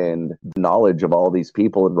beliefs, and the knowledge of all these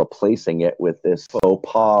people and replacing it with this faux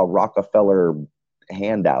pas Rockefeller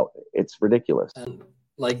handout. It's ridiculous. And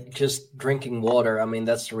like just drinking water, I mean,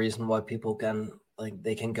 that's the reason why people can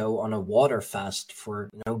they can go on a water fast for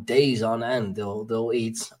days on end. They'll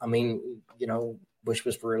eat. I mean, Bush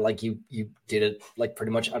Whisperer, like you did it like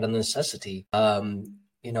pretty much out of necessity.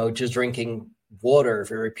 Just drinking water,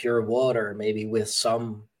 very pure water, maybe with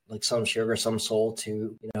some sugar, some salt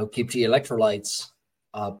to keep the electrolytes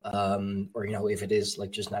up. Or if it is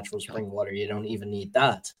like just natural spring water, you don't even need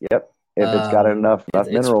that. Yep, if it's got enough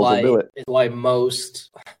minerals to do it. It's why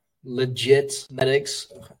most legit medics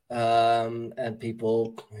and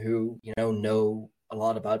people who know a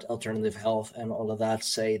lot about alternative health and all of that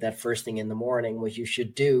say that first thing in the morning what you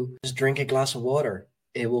should do is drink a glass of water.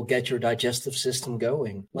 It will get your digestive system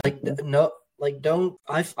going. I've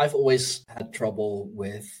always had trouble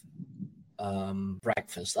with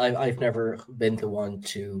breakfast. I've never been the one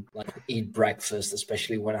to eat breakfast,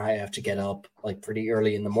 especially when I have to get up pretty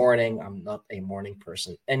early in the morning. I'm not a morning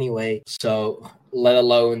person anyway, so let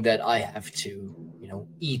alone that I have to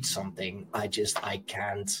eat something. I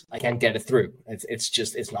can't get it through.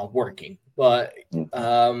 It's not working. But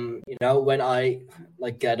when I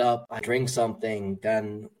get up, I drink something,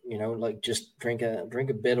 then just drink a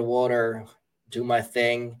bit of water, do my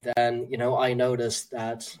thing, then I notice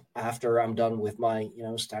that after I'm done with my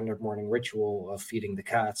standard morning ritual of feeding the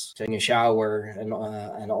cats, taking a shower, and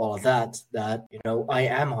all of that I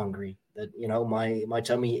am hungry. That my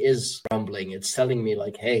tummy is rumbling. It's telling me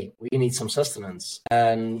hey, we need some sustenance,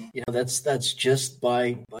 and that's just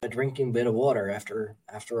by drinking a bit of water after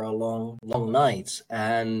a long night.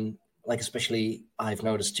 And especially I've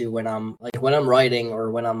noticed too when I'm writing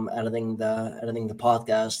or when I'm editing the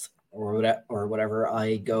podcast or whatever,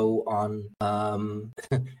 I go on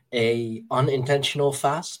a unintentional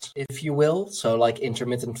fast, if you will. So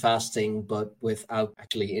intermittent fasting, but without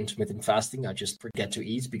actually intermittent fasting. I just forget to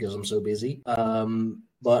eat because I'm so busy.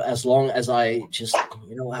 But as long as I just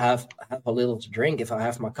have a little to drink, if I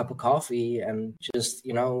have my cup of coffee and just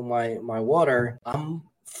my water, I'm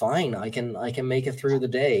fine. I can make it through the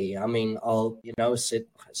day. I mean, I'll sit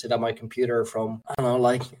at my computer from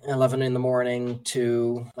 11 in the morning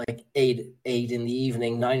to 8 in the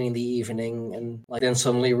evening, 9 in the evening, and then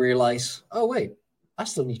suddenly realize, oh wait, I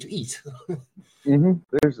still need to eat. Mm-hmm.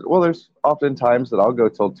 There's often times that I'll go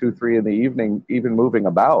till 2-3 in the evening, even moving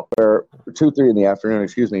about, or 2-3 in the afternoon,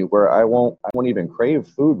 where I won't even crave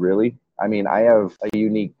food really. I mean, I have a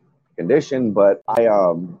unique condition, but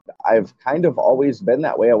I've kind of always been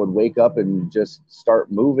that way. I would wake up and just start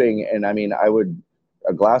moving, and I mean, I would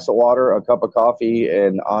a glass of water, a cup of coffee,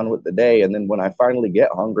 and on with the day. And then when I finally get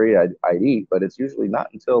hungry, I'd eat, but it's usually not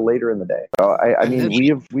until later in the day. So I mean,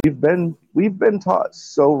 we've been taught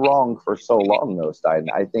so wrong for so long, though, Stein.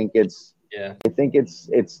 I think it's Yeah. I think it's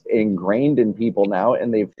ingrained in people now,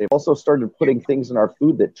 and they've also started putting things in our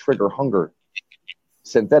food that trigger hunger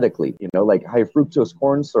synthetically. Like high fructose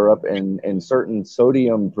corn syrup and certain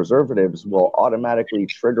sodium preservatives will automatically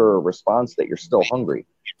trigger a response that you're still hungry,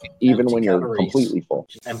 even Empty when calories. you're completely full.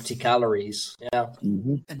 Empty calories. Yeah.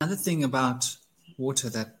 Mm-hmm. Another thing about water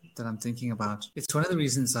that I'm thinking about, it's one of the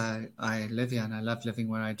reasons I live here and I love living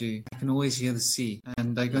where I do. I can always hear the sea,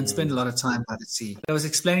 and I go and spend a lot of time by the sea. I was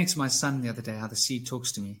explaining to my son the other day how the sea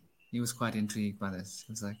talks to me. He was quite intrigued by this.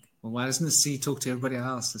 He was like, well, why doesn't the sea talk to everybody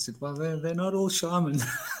else? I said, well, they're not all shaman.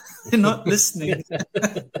 They're not listening.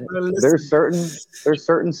 There's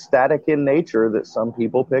certain static in nature that some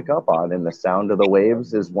people pick up on, and the sound of the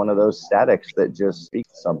waves is one of those statics that just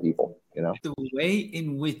speaks to some people. The way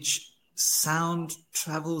in which sound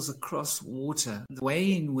travels across water, the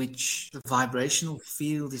way in which the vibrational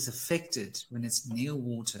field is affected when it's near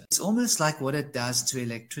water, it's almost like what it does to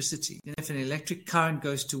electricity. If an electric current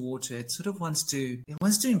goes to water, it sort of wants to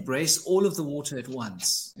embrace all of the water at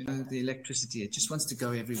once. The electricity, it just wants to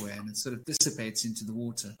go everywhere, and it sort of dissipates into the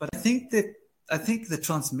water. But I think the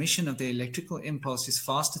transmission of the electrical impulse is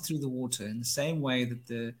faster through the water, in the same way that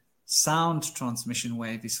the sound transmission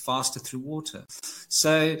wave is faster through water.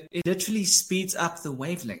 So it literally speeds up the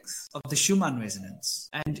wavelength of the Schumann resonance.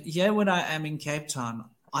 And here when I am in Cape Town,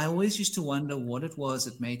 I always used to wonder what it was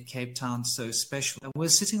that made Cape Town so special. We're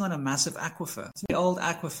sitting on a massive aquifer. It's the old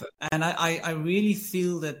aquifer. And I really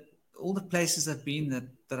feel that all the places I've been that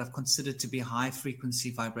I've considered to be high frequency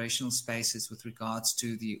vibrational spaces with regards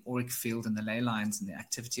to the auric field and the ley lines and the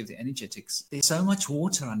activity of the energetics, there's so much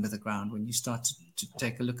water under the ground when you start to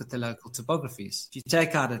take a look at the local topographies. If you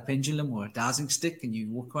take out a pendulum or a dowsing stick and you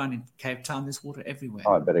walk around in Cape Town, there's water everywhere.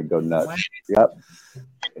 Oh, I better go nuts. Yep.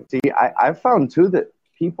 See, I found too that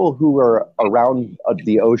people who are around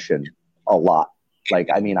the ocean a lot,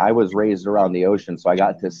 I was raised around the ocean, so I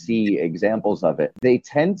got to see examples of it. They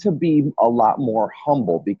tend to be a lot more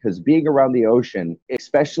humble, because being around the ocean,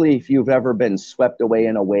 especially if you've ever been swept away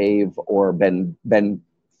in a wave or been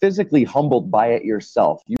physically humbled by it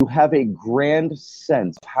yourself, you have a grand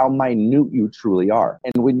sense of how minute you truly are.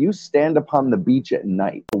 And when you stand upon the beach at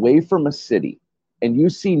night, away from a city, and you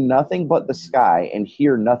see nothing but the sky and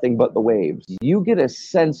hear nothing but the waves, you get a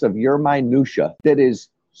sense of your minutia that is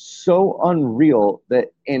so unreal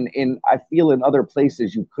that I feel in other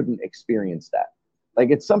places you couldn't experience that.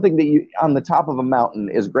 It's something that you, on the top of a mountain,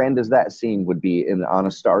 as grand as that scene would be on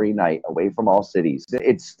a starry night away from all cities,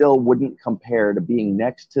 it still wouldn't compare to being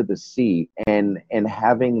next to the sea and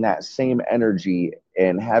having that same energy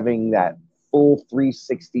and having that full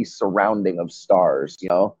 360 surrounding of stars,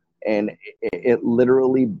 And it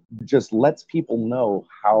literally just lets people know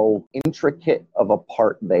how intricate of a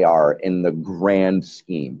part they are in the grand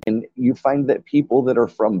scheme. And you find that people that are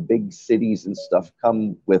from big cities and stuff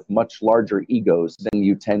come with much larger egos than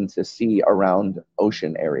you tend to see around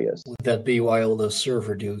ocean areas. Would that be why all those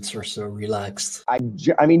surfer dudes are so relaxed? I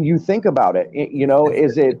mean, you think about it,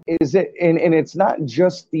 is it, and it's not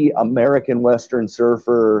just the American Western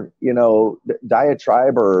surfer,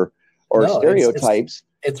 diatribe or stereotypes.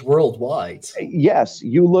 It's worldwide. Yes,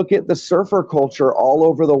 you look at the surfer culture all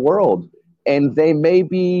over the world, and they may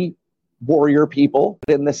be warrior people,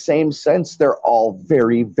 but in the same sense, they're all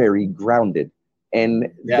very, very grounded.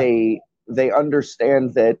 And they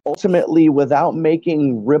understand that ultimately, without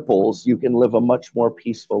making ripples, you can live a much more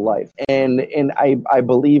peaceful life. And I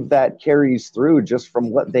believe that carries through just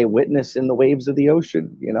from what they witness in the waves of the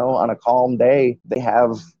ocean. On a calm day, they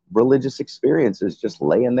have religious experiences just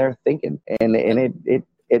laying there thinking, and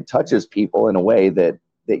it touches people in a way that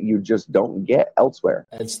you just don't get elsewhere.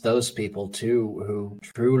 It's those people too who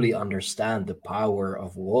truly understand the power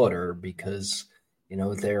of water, because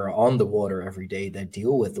they're on the water every day. They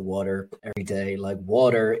deal with the water every day.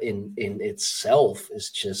 Water in itself is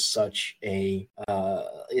just such a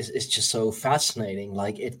it's just so fascinating.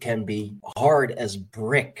 It can be hard as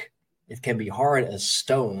brick, it can be hard as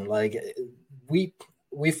stone. I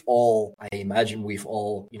imagine we've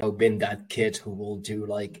all, been that kid who will do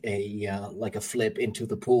a flip into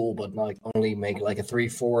the pool, but only make a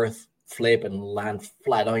 3/4 flip and land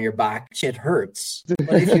flat on your back. Shit hurts.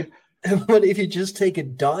 But if you just take a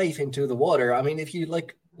dive into the water, I mean, if you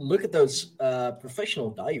look at those professional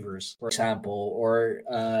divers, for example, or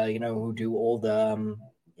who do all the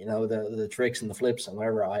the tricks and the flips and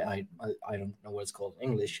whatever, I don't know what it's called in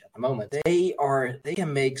English at the moment. They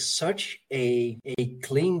can make such a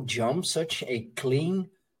clean jump, such a clean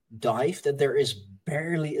dive that there is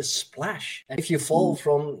barely a splash. And if you fall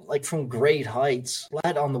from great heights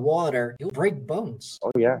flat on the water, you'll break bones.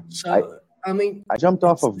 Oh yeah. So I mean, I jumped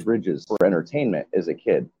off of bridges for entertainment as a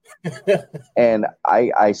kid. And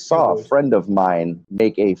I saw a friend of mine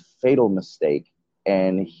make a fatal mistake,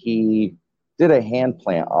 and he did a hand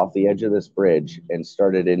plant off the edge of this bridge and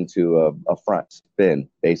started into a front spin,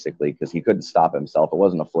 basically, because he couldn't stop himself. It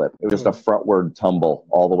wasn't a flip. It was just a frontward tumble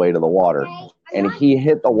all the way to the water. And he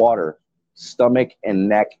hit the water, stomach and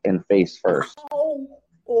neck and face first.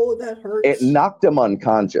 Oh, that hurts. It knocked him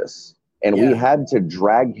unconscious, and we had to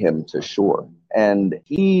drag him to shore. And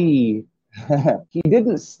he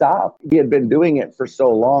didn't stop. He had been doing it for so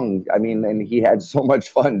long. I mean, and he had so much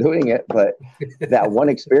fun doing it, but that one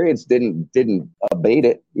experience didn't abate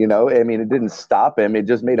it, you know? I mean, it didn't stop him. It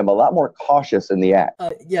just made him a lot more cautious in the act.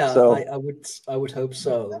 So I would hope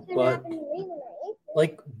so. But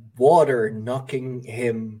like water knocking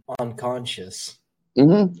him unconscious.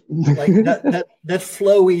 Mm-hmm. Like that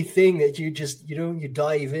flowy thing that you just, you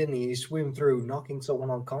dive in and you swim through, knocking someone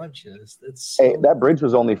unconscious. Hey, that bridge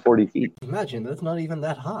was only 40 feet. Imagine, that's not even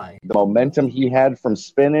that high. The momentum he had from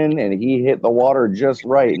spinning, and he hit the water just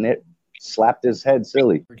right, and it slapped his head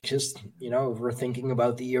silly. Just, we're thinking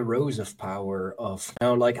about the erosive power of,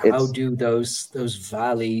 how do those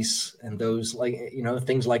valleys and those,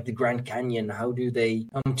 things like the Grand Canyon, how do they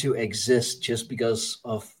come to exist just because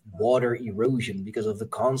of water erosion, because of the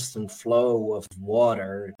constant flow of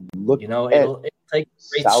water? It'll take a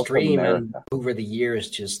great South stream America. and over the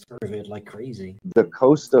years just serve it like crazy. The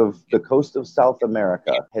coast of South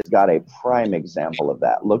America has got a prime example of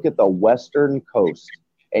that. Look at the western coast,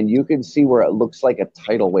 and you can see where it looks like a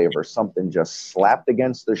tidal wave or something just slapped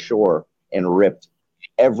against the shore and ripped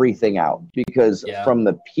everything out. Because from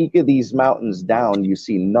the peak of these mountains down, you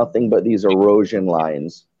see nothing but these erosion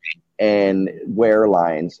lines and wear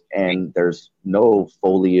lines, and there's no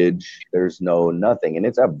foliage, there's no nothing. And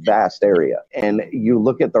it's a vast area. And you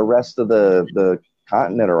look at the rest of the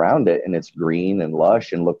continent around it, and it's green and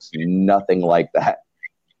lush and looks nothing like that.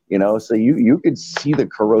 So you could see the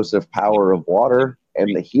corrosive power of water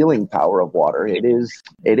and the healing power of water. It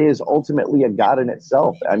is ultimately a god in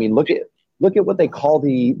itself. I mean, look at what they call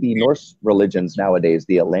the Norse religions nowadays,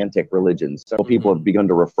 the Atlantic religions. Several people have begun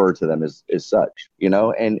to refer to them as such,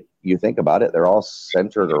 and you think about it, they're all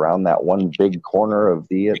centered around that one big corner of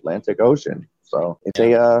the Atlantic Ocean. So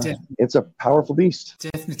it's a powerful beast.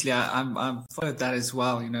 Definitely. I'm followed that as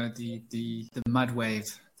well. The mud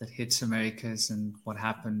wave that hits Americas and what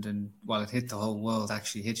happened, and it hit the whole world,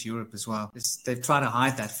 actually hit Europe as well. They've tried to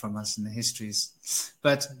hide that from us in the histories.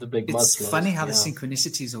 But it's funny how the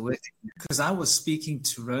synchronicities are working. Because I was speaking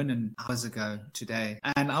to Ronan hours ago today,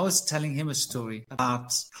 and I was telling him a story about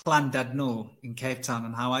Llandudno in Cape Town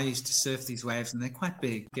and how I used to surf these waves, and they're quite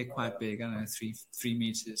big, get quite big. I don't know, 3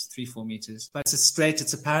 meters, 4 meters. But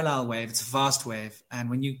it's a parallel wave, it's a fast wave. And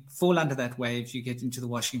when you fall under that wave, you get into the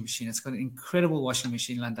washing machine. It's got an incredible washing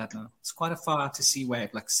machine, Llandudno. It's quite a far out to sea wave,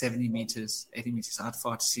 like 70 meters, 80 meters out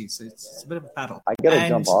far to sea. So it's a bit of a paddle. I gotta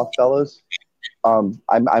jump off, fellas.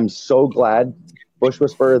 I'm so glad, Bush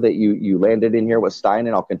Whisperer, that you landed in here with Stein,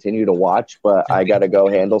 and I'll continue to watch, but I gotta go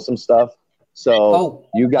handle some stuff. So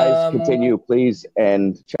you guys continue, please,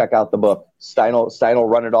 and check out the book. Stein will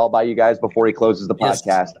run it all by you guys before he closes the podcast.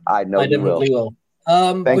 Yes, I know you will.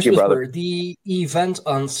 Thank you, brother. The event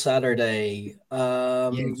on Saturday,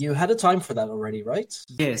 you had a time for that already, right?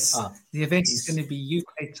 Yes. The event is going to be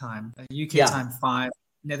UK time, UK time 5,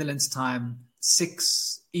 Netherlands time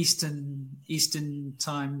 6, Eastern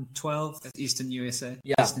time 12. That's Eastern USA.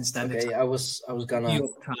 Yeah. Eastern Standard Time. I was gonna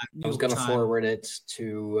forward it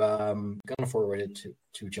to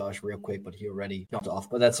Josh real quick, but he already jumped off.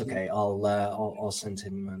 But that's okay. I'll send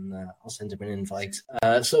him an invite.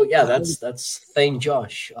 That's Thane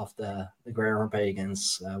Josh of the Greyhorn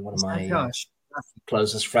Pagans, one of my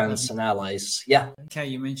closest friends and allies. Yeah. Okay,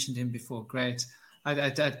 you mentioned him before. Great.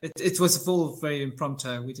 It was all very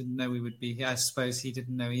impromptu. We didn't know we would be here. I suppose he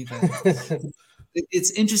didn't know either.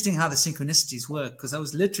 It's interesting how the synchronicities work, because I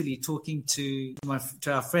was literally talking to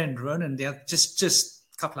our friend Ronan just a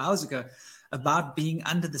couple of hours ago about being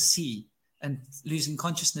under the sea and losing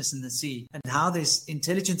consciousness in the sea, and how there's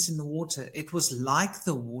intelligence in the water. It was like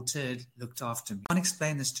the water looked after me. I can't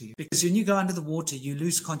explain this to you, because when you go under the water, you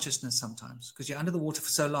lose consciousness sometimes because you're under the water for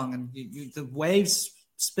so long, and the waves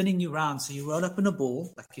spinning you around. So you roll up in a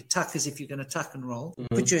ball, like you tuck as if you're going to tuck and roll,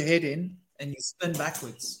 put your head in, and you spin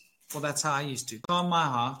backwards. Well, that's how I used to calm my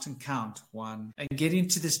heart and count 1 and get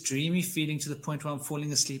into this dreamy feeling to the point where I'm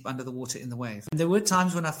falling asleep under the water in the wave. And there were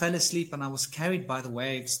times when I fell asleep and I was carried by the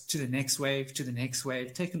waves to the next wave,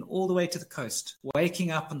 taken all the way to the coast,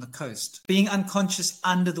 waking up on the coast, being unconscious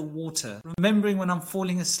under the water, remembering when I'm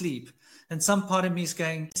falling asleep, And some part of me is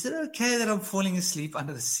going, is it okay that I'm falling asleep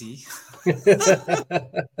under the sea?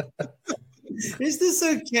 Is this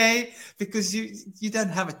okay? Because you don't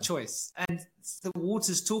have a choice. And the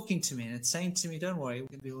water's talking to me and it's saying to me, don't worry, we're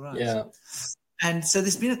going to be all right. Yeah. And so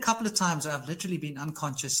there's been a couple of times where I've literally been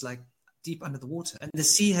unconscious, like deep under the water, and the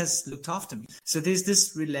sea has looked after me. So there's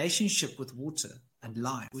this relationship with water and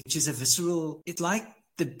life, which is a visceral, it's like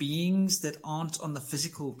the beings that aren't on the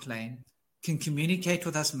physical plane can communicate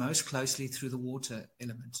with us most closely through the water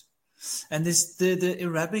element. And this, the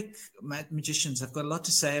Arabic magicians have got a lot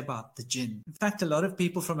to say about the jinn. In fact, a lot of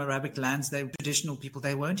people from Arabic lands, they're traditional people,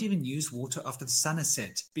 they won't even use water after the sun has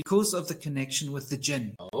set because of the connection with the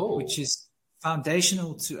jinn, which is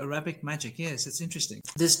foundational to Arabic magic. Yes, it's interesting.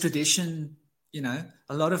 This tradition, you know,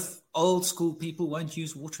 a lot of old school people won't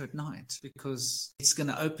use water at night because it's going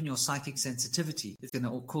to open your psychic sensitivity. It's going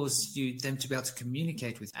to cause them to be able to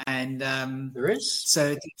communicate with you. And there's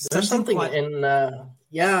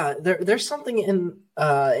something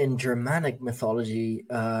in Germanic mythology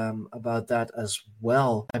about that as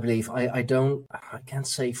well. I believe I can't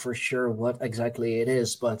say for sure what exactly it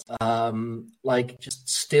is, but like just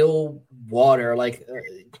still water, like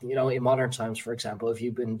in modern times, for example, if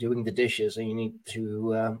you've been doing the dishes and you need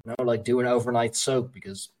to like do an overnight soak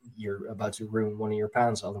because you're about to ruin one of your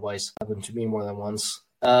pans, otherwise happened to me more than once.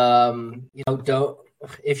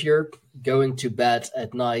 If you're going to bed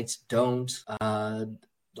at night, don't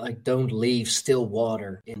leave still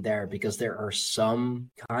water in there, because there are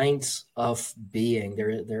some kinds of being.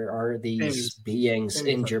 There are these beings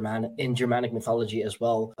in Germanic mythology as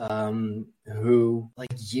well, who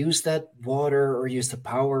like use that water or use the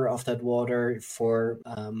power of that water for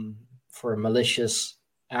malicious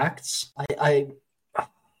acts.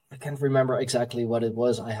 I can't remember exactly what it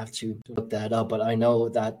was. I have to look that up, but I know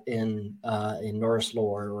that in Norse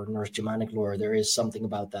lore or Norse Germanic lore, there is something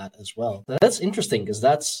about that as well. But that's interesting because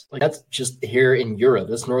that's just here in Europe.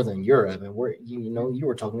 That's Northern Europe, and you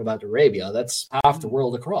were talking about Arabia. That's half the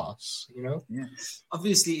world across. Yeah.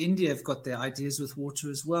 Obviously, India have got their ideas with water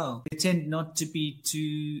as well. They tend not to be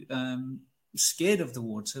too scared of the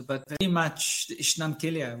water, but very much the Ishnan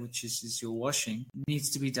Kelia, which is your washing, needs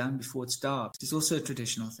to be done before it's dark. It's also a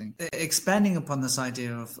traditional thing. Expanding upon this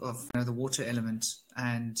idea of the water element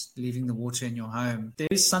and leaving the water in your home, there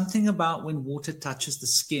is something about when water touches the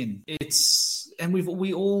skin.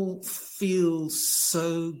 We all feel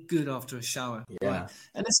so good after a shower. Yeah. Right?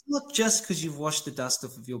 And it's not just because you've washed the dust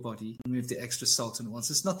off of your body, removed the extra salt and oils.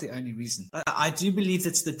 It's not the only reason. I do believe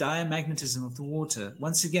it's the diamagnetism of the water.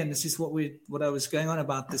 Once again, this is what I was going on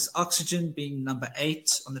about, this oxygen being number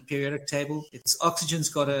 8 on the periodic table. Oxygen's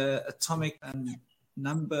got a atomic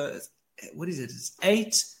number. What is it? It's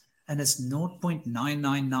 8 and it's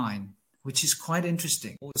 0.999. Which is quite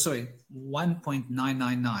interesting.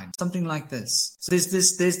 1.999, something like this. So there's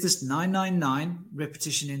this 999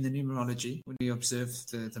 repetition in the numerology when we observe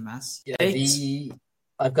the mass. Yeah,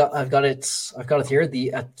 I've got it here. The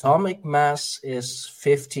atomic mass is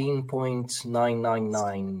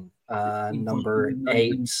 15.999. Number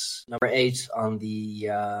 8 on the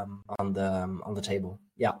table.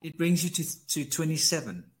 Yeah, it brings you to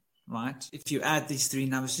 27. Right? If you add these three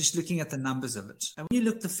numbers, just looking at the numbers of it. And when you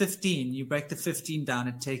look the 15, you break the 15 down,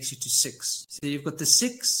 it takes you to 6. So you've got the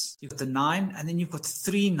 6, you've got the 9, and then you've got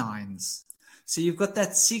 3 9s. So you've got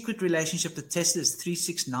that secret relationship that Tesla is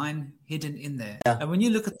 369 hidden in there. Yeah. And when you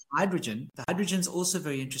look at the hydrogen's also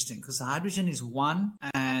very interesting because the hydrogen is 1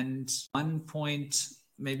 and 1 point,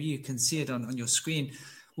 maybe you can see it on your screen.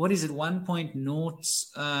 What is it? 1.0.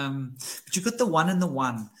 But you've got the 1 and the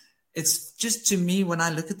 1. It's just, to me, when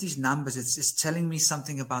I look at these numbers, it's telling me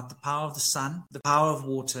something about the power of the sun, the power of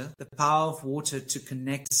water to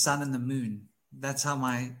connect the sun and the moon. That's how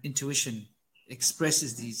my intuition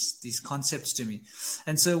expresses these concepts to me.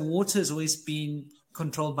 And so water has always been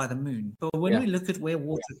controlled by the moon. But when we look at where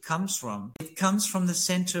water comes from, it comes from the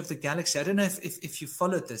center of the galaxy. I don't know if you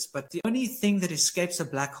followed this, but the only thing that escapes a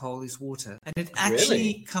black hole is water. And it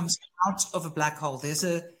actually comes out of a black hole.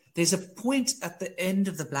 There's a point at the end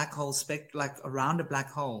of the black hole like around a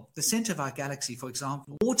black hole, the center of our galaxy, for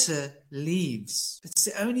example. Water leaves. It's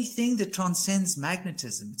the only thing that transcends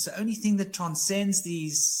magnetism. It's the only thing that transcends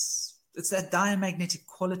it's that diamagnetic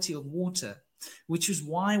quality of water, which is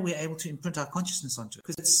why we're able to imprint our consciousness onto it.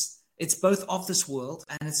 Because it's both of this world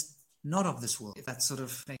and it's not of this world, if that sort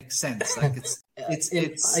of makes sense. Like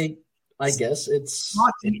I guess it's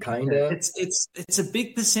kind of it's a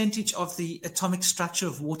big percentage of the atomic structure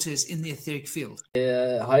of water is in the etheric field.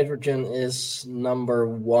 hydrogen is number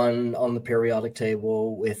 1 on the periodic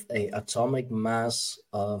table with a atomic mass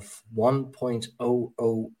of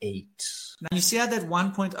 1.008. Now you see how that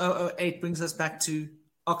 1.008 brings us back to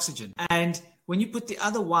oxygen, and when you put the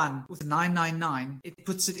other one with 999, it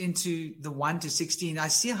puts it into the 1 to 16. I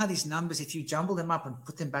see how these numbers, if you jumble them up and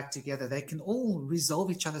put them back together, they can all resolve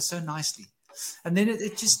each other so nicely. And then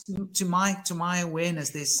it just, to my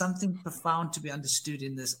awareness, there's something profound to be understood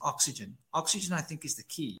in this oxygen. Oxygen, I think, is the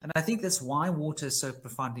key. And I think that's why water is so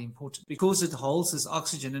profoundly important, because it holds this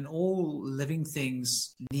oxygen, and all living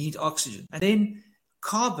things need oxygen. And then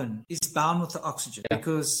carbon is bound with the oxygen,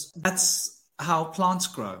 because that's how plants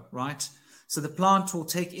grow, right? So the plant will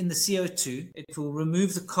take in the CO2, it will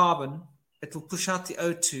remove the carbon, it will push out the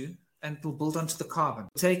O2, and it will build onto the carbon.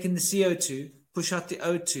 Take in the CO2, push out the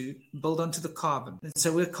O2, build onto the carbon. And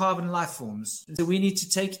so we're carbon life forms. And so we need to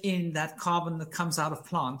take in that carbon that comes out of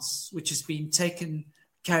plants, which has been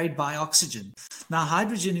carried by oxygen. Now,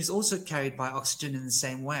 hydrogen is also carried by oxygen in the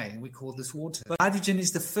same way. We call this water. But hydrogen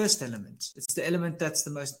is the first element. It's the element that's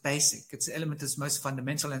the most basic. It's the element that's most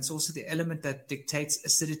fundamental. And it's also the element that dictates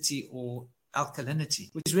acidity or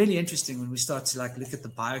alkalinity, which is really interesting when we start to look at the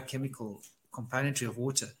biochemical componentry of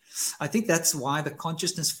water. I think that's why the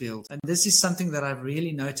consciousness field, and this is something that I've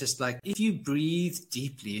really noticed, if you breathe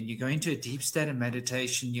deeply and you go into a deep state of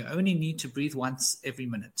meditation, you only need to breathe once every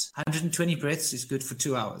minute. 120 breaths is good for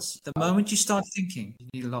 2 hours. The moment you start thinking, you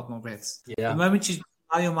need a lot more breaths. Yeah. The moment you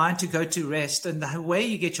allow your mind to go to rest, and the way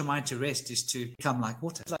you get your mind to rest is to become like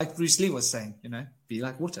water. Like Bruce Lee was saying, be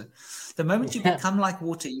like water. The moment you become like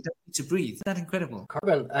water, you don't need to breathe. Isn't that incredible?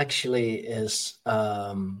 Carbon actually is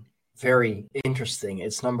very interesting.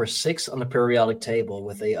 It's number 6 on the periodic table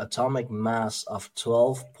with a atomic mass of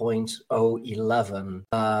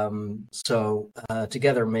 12.011. So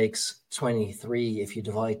together makes 23. If you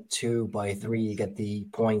divide 2 by 3, you get the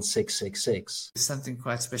 0.666. There's something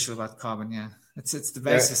quite special about carbon, yeah. It's the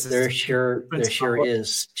basis. There sure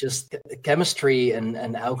is. Just chemistry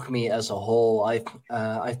and alchemy as a whole.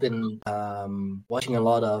 I've been watching a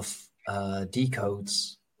lot of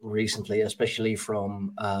decodes recently, especially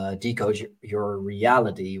from Decode Your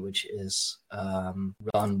Reality, which is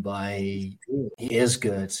run by. He is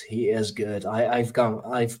good. I've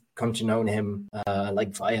come to know him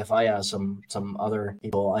via some other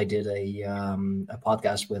people. I did a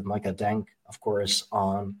podcast with Micah Dank, of course,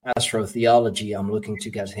 on astrotheology. I'm looking to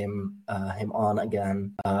get him on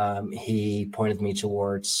again. He pointed me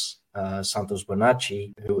towards Santos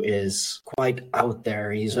Bonacci, who is quite out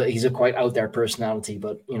there. He's a quite out there personality,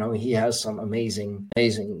 but he has some amazing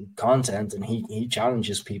content, and he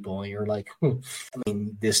challenges people. And you're like,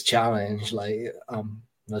 this challenge,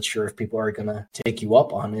 not sure if people are gonna take you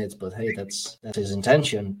up on it, but hey, that's his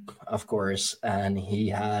intention, of course. And he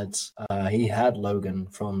had Logan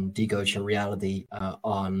from Decode Your Reality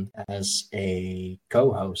on as a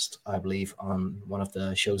co-host, I believe, on one of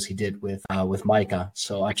the shows he did with Micah.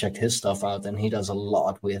 So I checked his stuff out, and he does a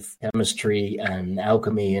lot with chemistry and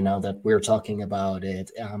alchemy. That we're talking about it,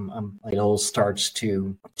 it all starts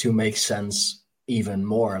to make sense even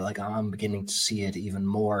more. I'm beginning to see it even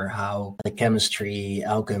more, how the chemistry,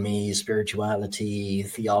 alchemy, spirituality,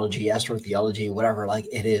 theology, astrotheology, whatever,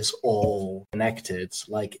 it is all connected.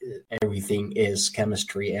 Everything is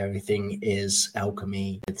chemistry, everything is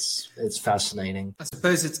alchemy. It's fascinating. I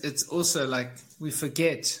suppose it's also we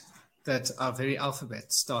forget that our very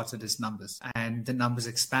alphabet started as numbers, and the numbers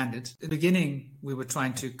expanded. In the beginning, we were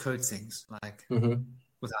trying to code things without language.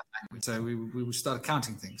 So we would start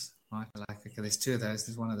counting things. Right? Okay, there's 2 of those,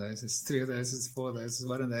 there's 1 of those, there's 3 of those, there's 4 of those, there's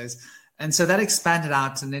 1 of those. And so that expanded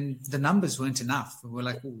out, and then the numbers weren't enough. We were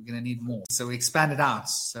we're going to need more. So we expanded out.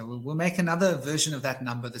 So we'll make another version of that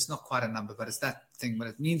number that's not quite a number, but it's that thing, but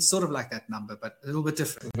it means sort of like that number, but a little bit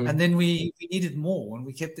different. And then we needed more, and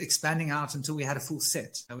we kept expanding out until we had a full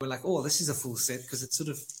set. And we're this is a full set because it sort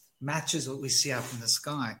of matches what we see up in the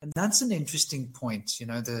sky. And that's an interesting point,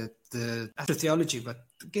 the astrotheology, but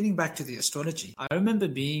getting back to the astrology. I remember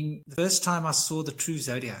the first time I saw the true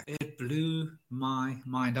zodiac, it blew my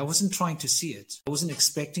mind. I wasn't trying to see it. I wasn't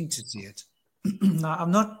expecting to see it. Now,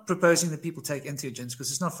 I'm not proposing that people take entheogens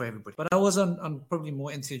because it's not for everybody, but I was on probably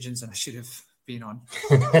more entheogens than I should have been on.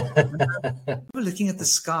 I remember looking at the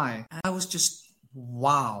sky, and I was just,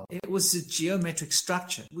 wow. It was a geometric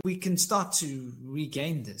structure. We can start to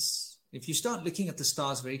regain this. If you start looking at the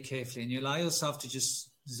stars very carefully and you allow yourself to just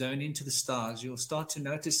zone into the stars, you'll start to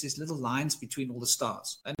notice these little lines between all the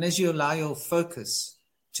stars. And as you allow your focus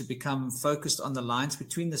to become focused on the lines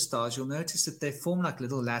between the stars, you'll notice that they form like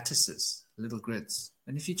little lattices, little grids.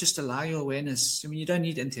 And if you just allow your awareness, I mean, you don't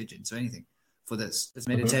need intelligence or anything for this. It's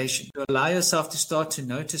meditation. You allow yourself to start to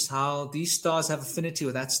notice how these stars have affinity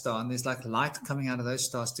with that star, and there's like light coming out of those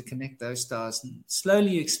stars to connect those stars. And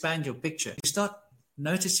slowly you expand your picture. You start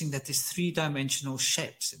noticing that there's three-dimensional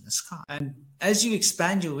shapes in the sky. And as you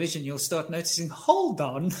expand your vision, you'll start noticing, hold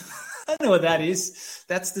on, I know what that is.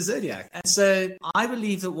 That's the zodiac. And so I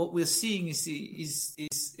believe that what we're seeing is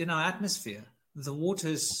in our atmosphere. The water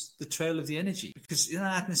is the trail of the energy, because in our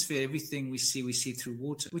atmosphere, everything we see through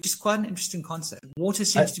water, which is quite an interesting concept. Water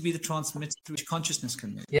seems to be the transmitter through which consciousness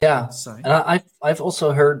can move. Yeah. Sorry. And I've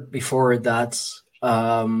also heard before that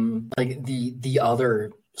like the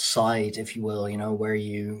other side, if you will, where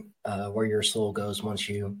your soul goes once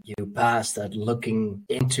you pass that, looking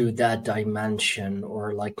into that dimension,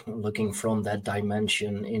 or like looking from that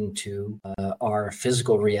dimension into our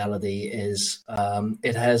physical reality, is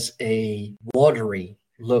it has a watery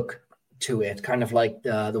look to it, kind of like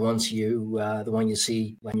the one you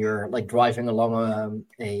see when you're like driving along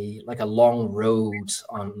a long road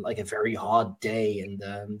on like a very hot day, and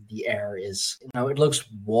the air is, it looks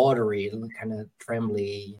watery, kind of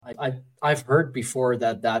trembly. I've heard before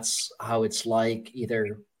that that's how it's like,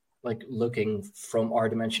 either like looking from our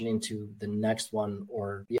dimension into the next one,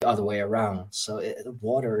 or the other way around. So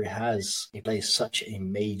water plays such a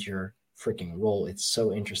major freaking role. It's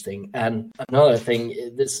so interesting. And another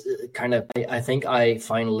thing, this kind of, I think I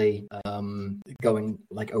finally going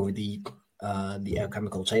like over the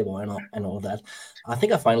alchemical table and all that, I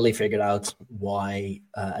think I finally figured out why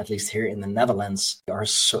at least here in the Netherlands they're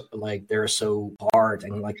so hard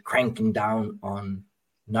and like cranking down on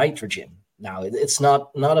nitrogen. Now it's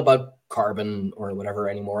not about carbon or whatever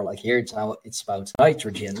anymore. Like here it's about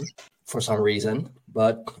nitrogen for some reason,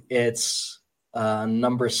 but it's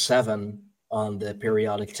number 7 on the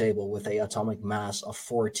periodic table with a atomic mass of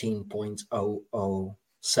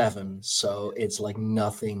 14.007. So it's like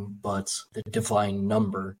nothing but the divine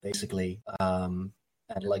number, basically. And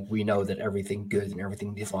like we know that everything good and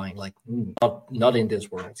everything divine, like not in this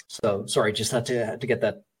world. So sorry, just had to get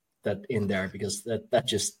that in there, because that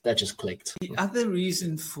just clicked. The other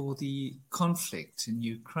reason for the conflict in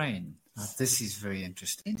Ukraine. This is very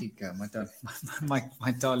interesting. There you go, my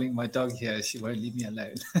dog here. She won't leave me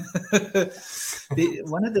alone.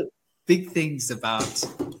 One of the big things about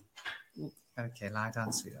lie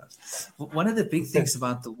down, sweetheart. One of the big things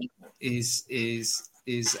about the war is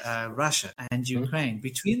Russia and Ukraine.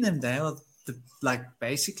 Between them, they are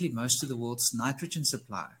basically most of the world's nitrogen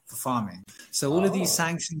supply for farming. So all of these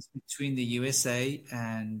sanctions between the USA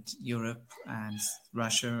and Europe and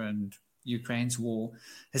Russia and Ukraine's war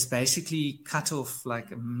has basically cut off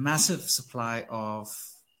like a massive supply of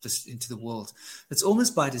this into the world. It's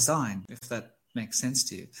almost by design, if that makes sense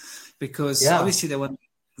to you, because obviously they want to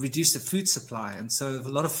reduce the food supply, and so a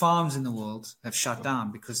lot of farms in the world have shut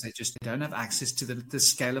down because they don't have access to the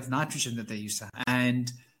scale of nitrogen that they used to have,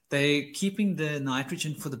 and they're keeping the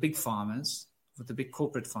nitrogen for the big farmers, for the big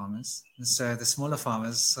corporate farmers. And so the smaller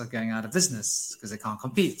farmers are going out of business because they can't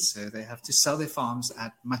compete. So they have to sell their farms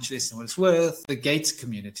at much less than what it's worth. The Gates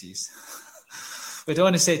communities. We don't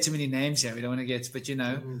want to say too many names here. We don't want to get, but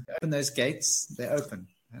open those gates, they're open.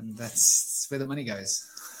 And that's where the money goes.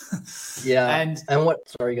 Yeah. And what?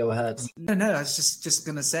 Sorry, go ahead. No. I was just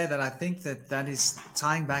going to say that I think that is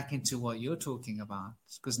tying back into what you're talking about,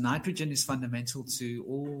 because nitrogen is fundamental to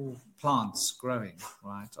all plants growing,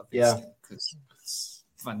 right? Obviously, because it's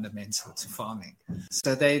fundamental to farming.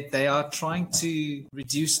 So they are trying to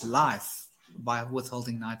reduce life by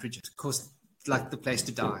withholding nitrogen, because like the place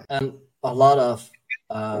to die. And a lot of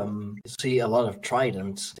see a lot of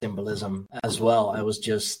trident symbolism as well. I was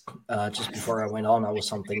just before I went on, I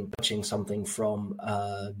was touching something from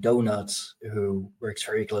Donuts, who works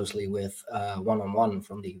very closely with One-on-One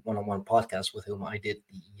from the One-on-One podcast, with whom I did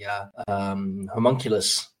the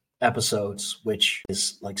homunculus episodes, which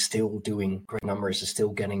is like still doing great numbers, is still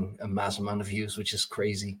getting a massive amount of views, which is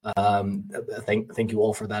crazy. Thank you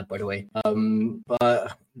all for that, by the way.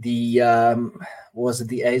 But the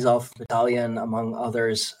the Azov battalion, among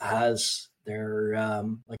others, has their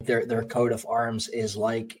coat of arms is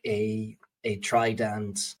like a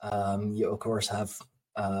trident. You of course have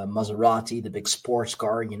Maserati, the big sports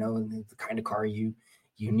car, the kind of car you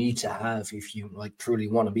need to have if you like truly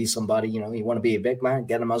want to be somebody. You want to be a big man,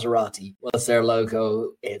 get a Maserati. What's their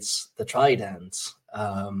logo? It's the trident.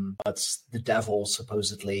 But the devil,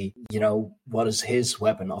 supposedly, what is his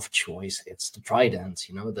weapon of choice? It's the trident,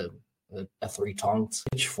 the 3-tonged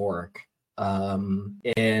pitchfork.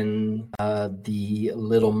 in The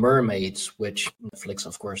Little Mermaids, which Netflix,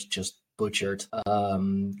 of course, just butchered.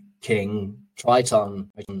 King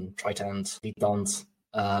Triton,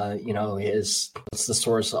 what's the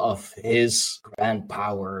source of his grand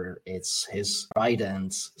power? It's his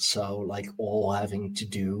trident. So like all having to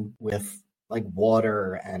do with like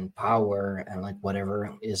water and power and like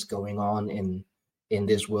whatever is going on in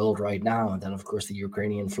this world right now. And then of course the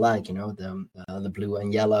Ukrainian flag, the blue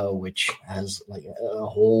and yellow, which has like a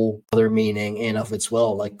whole other meaning in of its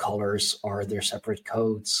well. Like colors are their separate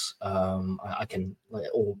codes. I can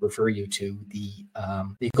all refer you to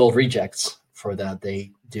the Gold Rejects for that.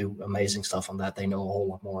 They do amazing stuff on that. They know a whole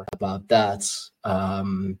lot more about that.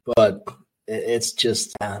 But it's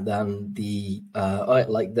just then the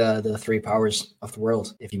three powers of the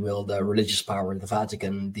world, if you will: the religious power, the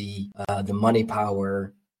Vatican, the money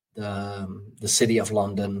power, the city of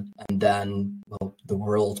London, and then the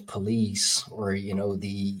world police, or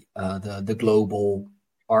the global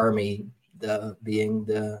army, being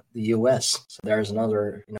the US. So there's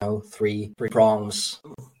another three prongs.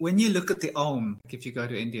 When you look at the Om, if you go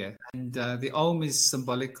to India, and the Om is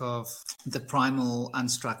symbolic of the primal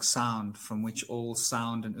unstruck sound from which all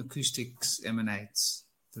sound and acoustics emanates,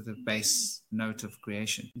 to the base note of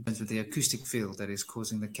creation, in terms of the acoustic field that is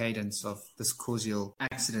causing the cadence of this causal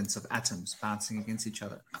accidents of atoms bouncing against each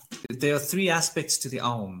other. There are three aspects to the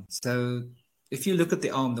Om. So if you look at the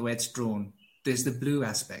Om, the way it's drawn, there's the blue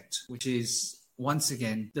aspect, which is, once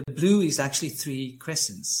again, the blue is actually three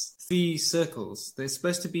crescents, three circles. They're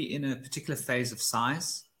supposed to be in a particular phase of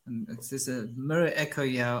size. And there's a mirror echo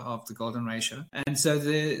here of the golden ratio. And so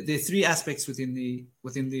there are three aspects within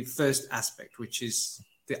the first aspect, which is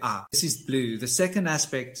the A. This is blue. The second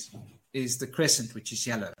aspect is the crescent, which is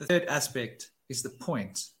yellow. The third aspect is the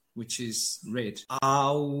point, which is red.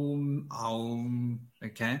 Aum, aum.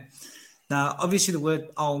 Okay. Now, obviously, the word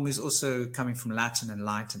Aum is also coming from Latin and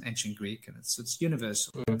light and ancient Greek, and it's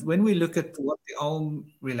universal. Mm. When we look at what the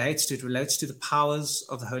Aum relates to, it relates to the powers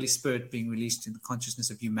of the Holy Spirit being released in the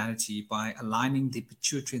consciousness of humanity by aligning the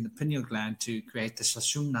pituitary and the pineal gland to create the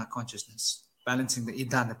Sushumna consciousness, balancing the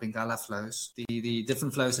Ida and the Pingala flows, the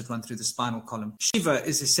different flows that run through the spinal column. Shiva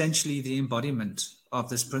is essentially the embodiment of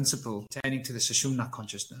this principle pertaining to the Sushumna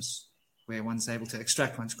consciousness, where one's able to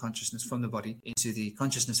extract one's consciousness from the body into the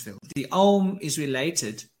consciousness field. The Aum is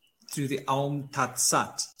related through the Aum Tat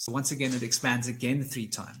Sat. So once again, it expands again 3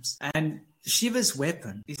 times. And Shiva's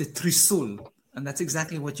weapon is the Trisul. And that's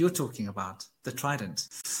exactly what you're talking about, the trident.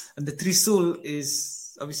 And the Trisul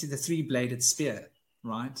is obviously the 3-bladed spear,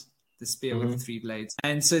 right? The spear with the 3 blades.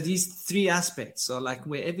 And so these 3 aspects are like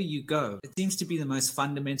wherever you go, it seems to be the most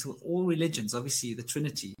fundamental. All religions, obviously the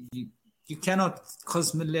Trinity, you cannot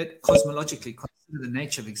cosmologically consider the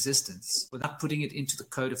nature of existence without putting it into the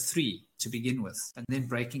code of 3 to begin with, and then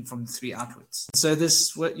breaking from the 3 outwards. So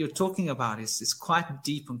this, what you're talking about, is quite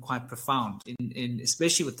deep and quite profound, in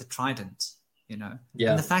especially with the trident,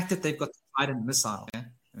 Yeah. And the fact that they've got the trident missile, I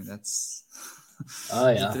mean, that's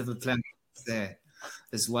a bit of a plan there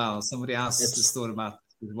as well. Somebody else just thought about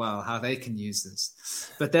as well, how they can use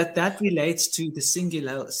this. But that relates to the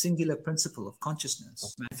singular principle of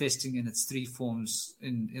consciousness, manifesting in its 3 forms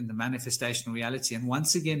in the manifestational reality. And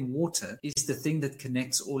once again, water is the thing that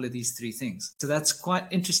connects all of these 3 things. So that's quite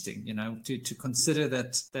interesting, to consider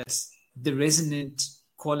that the resonant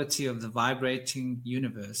quality of the vibrating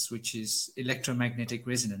universe, which is electromagnetic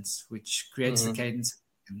resonance, which creates the cadence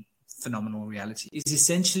in phenomenal reality, is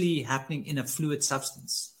essentially happening in a fluid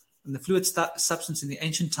substance. And the fluid substance in the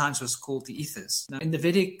ancient times was called the ethers. Now, in the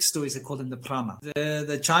Vedic stories, they call them the prana.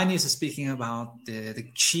 The Chinese are speaking about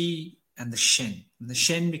the qi and the shen. And the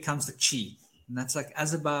shen becomes the qi. And that's like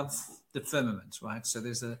as above the firmament, right? So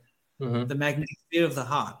there's the magnetic field of the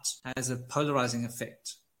heart has a polarizing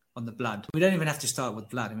effect on the blood. We don't even have to start with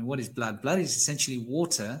blood. I mean, what is blood? Blood is essentially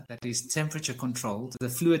water that is temperature controlled, the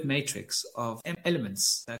fluid matrix of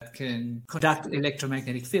elements that can conduct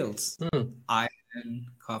electromagnetic fields. Iron,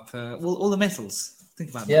 copper, all the metals. Think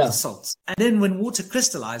about it, the salts. And then when water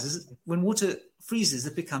crystallizes, when water freezes,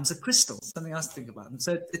 it becomes a crystal. Something else to think about. And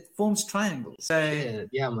so it forms triangles. So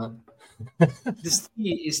man. This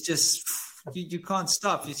key is just, you can't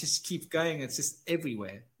stop. You just keep going. It's just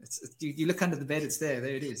everywhere. You look under the bed, it's there.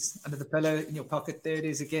 There it is. Under the pillow, in your pocket, there it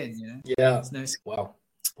is again. Yeah. Wow.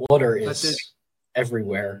 Water is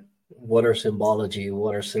everywhere. Water symbology,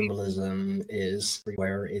 water symbolism is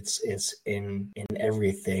everywhere. It's in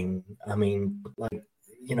everything. I mean, like,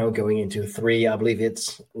 going into 3, I believe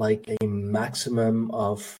it's like a maximum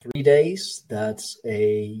of 3 days that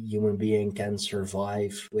a human being can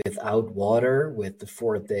survive without water, with the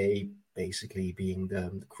 4th day basically being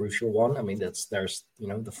the crucial one. I mean, there's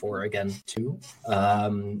the 4 again too. I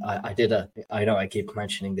know I keep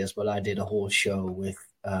mentioning this, but I did a whole show with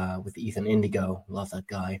Ethan Indigo, love that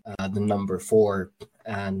guy, the number 4.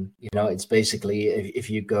 And it's basically, if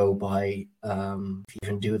you go by if you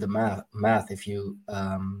even do the math, if you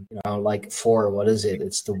like 4, what is it?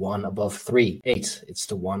 It's the 1 above 3. 8, it's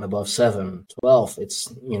the 1 above 7. 12,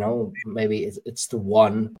 it's maybe it's the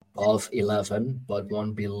 1 above 11 but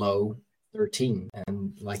 1 below 13.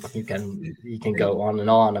 And like you can go on and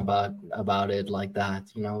on about it like that.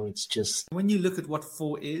 It's just, when you look at what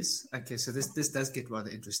 4 is, okay, so this does get rather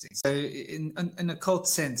interesting. So in occult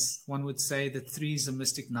sense, one would say that 3 is a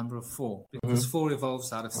mystic number of 4, because 4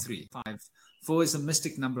 evolves out of 3. 5, 4 is a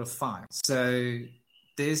mystic number of 5. So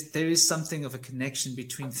there is something of a connection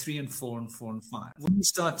between 3 and 4 and 4 and 5. When you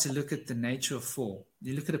start to look at the nature of 4,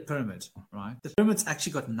 you look at a pyramid, right? The pyramid's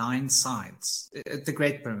actually got 9 sides, the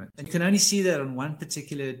Great Pyramid. And you can only see that on one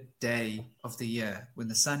particular day of the year when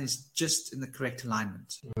the sun is just in the correct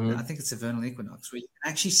alignment. I think it's a vernal equinox, where you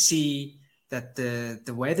can actually see that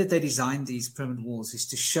the way that they designed these pyramid walls is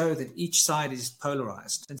to show that each side is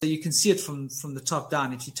polarized. And so you can see it from the top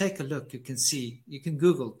down. If you take a look, you can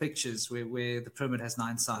Google pictures where the pyramid has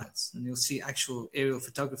 9 sides, and you'll see actual aerial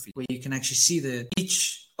photography where you can actually see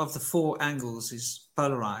each of the 4 angles is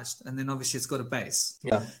polarized, and then obviously it's got a base.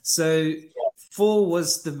 Yeah. So 4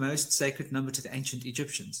 was the most sacred number to the ancient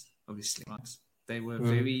Egyptians, obviously, right? They were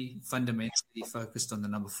very fundamentally focused on the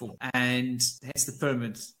number 4. And hence the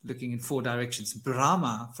pyramid looking in 4 directions.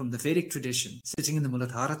 Brahma, from the Vedic tradition, sitting in the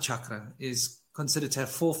Muladhara chakra, is considered to have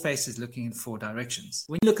 4 faces looking in 4 directions.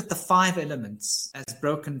 When you look at the 5 elements as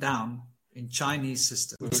broken down in Chinese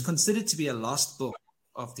system, which is considered to be a lost book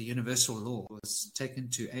of the universal law, was taken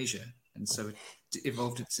to Asia. And so it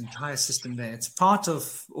evolved its entire system there. It's part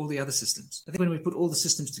of all the other systems. I think when we put all the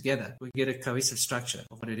systems together, we get a cohesive structure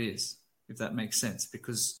of what it is, if that makes sense.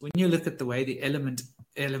 Because when you look at the way the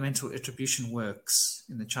elemental attribution works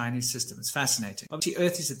in the Chinese system, it's fascinating. Obviously,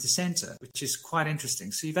 Earth is at the center, which is quite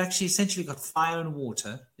interesting. So you've actually essentially got fire and water,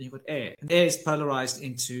 and you've got air. And air is polarized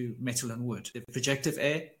into metal and wood. The projective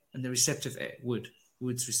air and the receptive air, wood.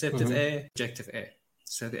 Wood's receptive air, projective air.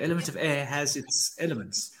 So the element of air has its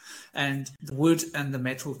elements, and the wood and the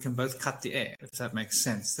metal can both cut the air, if that makes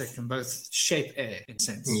sense. They can both shape air, in a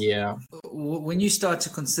sense. Yeah. When you start to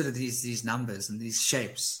consider these numbers and these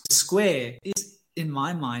shapes, the square is, in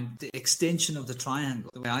my mind, the extension of the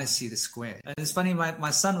triangle, the way I see the square. And it's funny,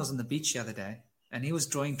 my son was on the beach the other day, and he was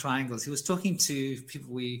drawing triangles. He was talking to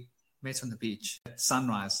people we met on the beach at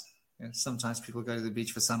sunrise. Sometimes people go to the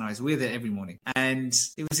beach for sunrise. We're there every morning. And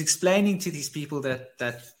he was explaining to these people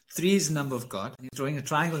that 3 is the number of God. He's drawing a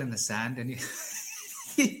triangle in the sand, and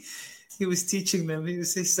he was teaching them.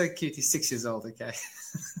 He's so cute. He's 6 years old, okay?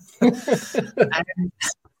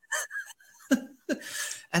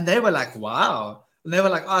 and they were like, wow. And they were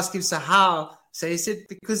like, asking him, so how? So he said,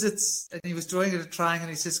 because it's, and he was drawing a triangle, and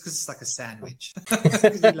he says, because it's like a sandwich.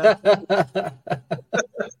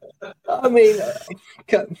 I mean,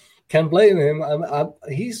 can't blame him.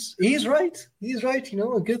 He's right. He's right.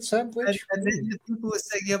 A good sandwich. And then the people were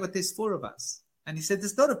saying, yeah, but there's 4 of us. And he said,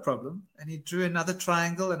 there's not a problem. And he drew another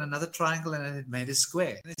triangle, and it made a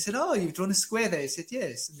square. And they said, oh, you've drawn a square there. He said,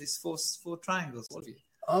 yes. And there's four triangles. All of you.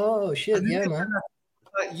 Oh, shit. Yeah, man.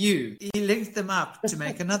 He linked them up to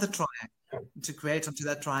make another triangle, to create onto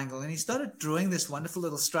that triangle. And he started drawing this wonderful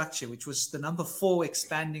little structure, which was the number 4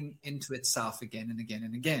 expanding into itself again and again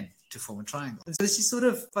and again to form a triangle. And so this is sort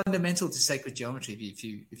of fundamental to sacred geometry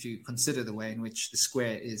if you consider the way in which the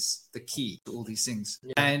square is the key to all these things.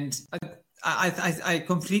 Yeah. And I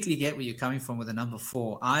completely get where you're coming from with the number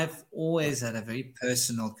 4. I've always had a very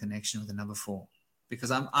personal connection with the number 4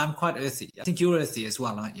 because I'm quite earthy. I think you're earthy as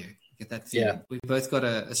well, aren't you? Get that feeling. Yeah. We've both got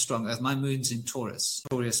a strong earth. My moon's in Taurus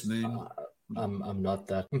moon. I'm not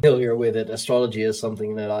that familiar with it. Astrology is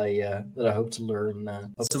something that I hope to learn.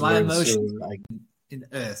 So my emotion in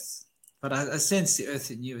earth, but I sense the earth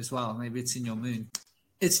in you as well. Maybe it's in your moon.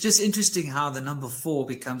 It's just interesting how the number 4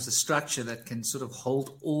 becomes a structure that can sort of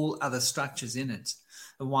hold all other structures in it,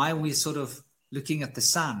 and why we're sort of looking at the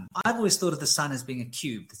sun. I've always thought of the sun as being a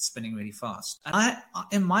cube that's spinning really fast. And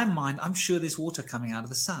in my mind, I'm sure there's water coming out of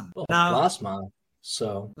the sun. Well, now, plasma.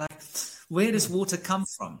 So, where does water come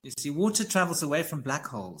from? You see, water travels away from black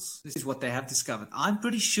holes. This is what they have discovered. I'm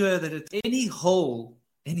pretty sure that at any hole,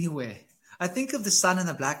 anywhere, I think of the sun and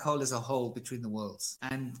the black hole as a hole between the worlds,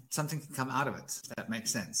 and something can come out of it. If that makes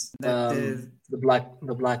sense. The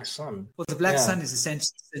black sun. Well, the black sun is the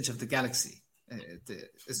center of the galaxy.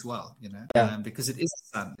 as well, Yeah. because it is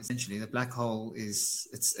the sun. Essentially, the black hole is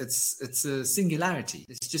it's a singularity.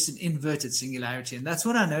 It's just an inverted singularity, and that's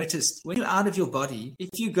what I noticed when you're out of your body. If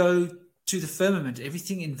you go to the firmament,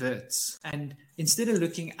 everything inverts, and instead of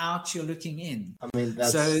looking out, you're looking in. I mean,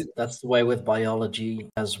 that's the way with biology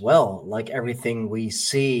as well. Like everything we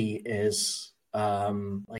see is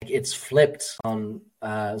like it's flipped on.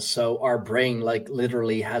 So our brain like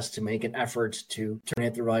literally has to make an effort to turn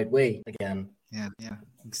it the right way again. Yeah,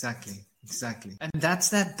 exactly. And that's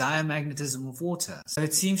that diamagnetism of water. So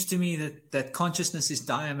it seems to me that consciousness is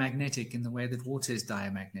diamagnetic in the way that water is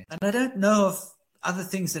diamagnetic. And I don't know of other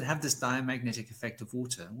things that have this diamagnetic effect of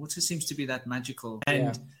water. Water seems to be that magical.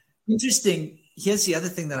 And interesting, here's the other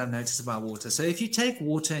thing that I've noticed about water. So if you take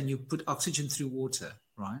water and you put oxygen through water,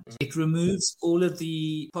 right, it removes all of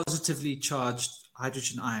the positively charged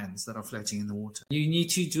hydrogen ions that are floating in the water. You need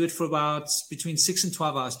to do it for about between 6 and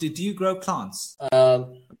 12 hours. Do you grow plants?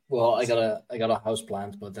 Well, I got a house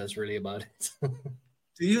plant, but that's really about it.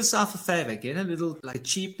 Do yourself a favor, get a little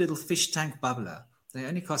cheap little fish tank bubbler. They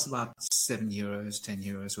only cost about €7,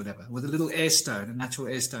 €10, whatever, with a little air stone, a natural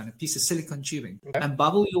air stone, a piece of silicone tubing, and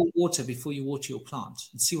bubble your water before you water your plant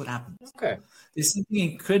and see what happens. Okay. There's something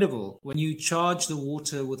incredible when you charge the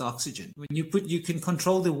water with oxygen. You can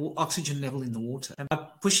control the oxygen level in the water. And by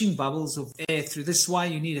pushing bubbles of air through, this is why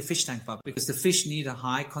you need a fish tank bubble, because the fish need a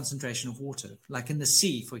high concentration of water. Like in the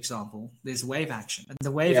sea, for example, there's wave action. And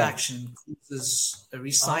the wave action causes a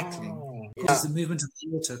recycling, causes the movement of the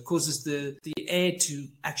water, causes the air to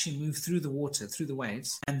actually move through the water, through the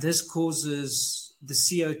waves. And this causes the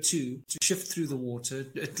CO2 to shift through the water.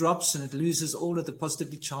 It drops and it loses all of the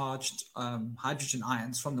positively charged hydrogen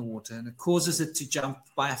ions from the water, and it causes it to jump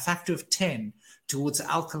by a factor of 10 towards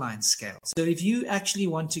the alkaline scale. So if you actually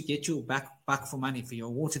want to get your back for money for your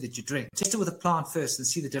water that you drink, test it with a plant first and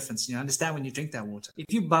see the difference. You understand when you drink that water.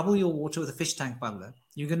 If you bubble your water with a fish tank bubbler,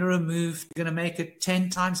 you're going to make it 10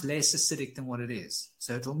 times less acidic than what it is.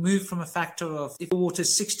 So it'll move from a factor of, if your water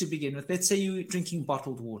is 6 to begin with, let's say you're drinking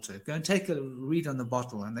bottled water, go and take a read on the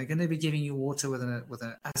bottle, and they're going to be giving you water with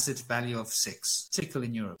an acid value of 6, typical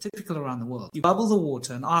in Europe, typical around the world. You bubble the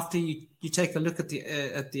water, and after you take a look at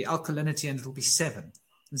the alkalinity, and it'll be 7.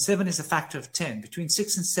 And 7 is a factor of 10. Between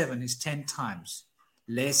 6 and 7 is 10 times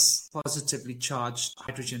less positively charged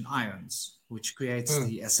hydrogen ions, which creates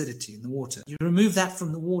the acidity in the water. You remove that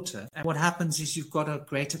from the water, and what happens is you've got a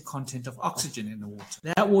greater content of oxygen in the water.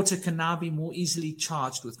 That water can now be more easily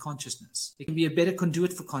charged with consciousness. It can be a better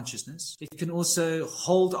conduit for consciousness. It can also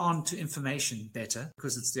hold on to information better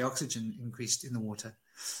because it's the oxygen increased in the water.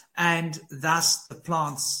 And thus the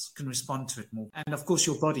plants can respond to it more. And of course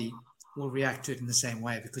your body will react to it in the same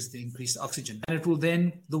way because of the increased oxygen. And it will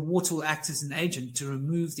then, the water will act as an agent to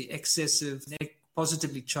remove the excessive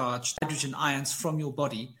positively charged hydrogen ions from your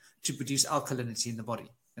body to produce alkalinity in the body.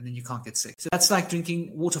 And then you can't get sick. So that's like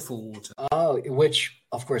drinking waterfall water. Oh, which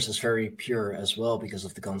of course is very pure as well because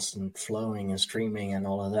of the constant flowing and streaming and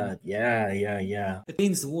all of that. Yeah. It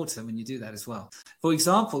cleans the water when you do that as well. For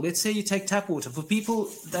example, let's say you take tap water. For people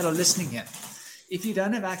that are listening here, if you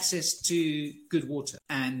don't have access to good water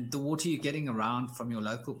and the water you're getting around from your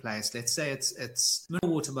local place, let's say it's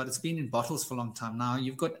mineral water, but it's been in bottles for a long time now,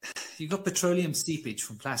 you've got petroleum seepage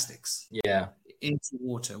from plastics into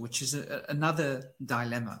water, which is another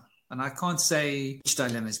dilemma. And I can't say which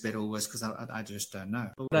dilemma is better or worse because I just don't know.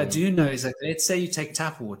 But what I do know is that let's say you take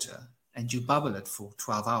tap water and you bubble it for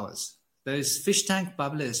 12 hours. Those fish tank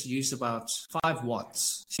bubblers use about 5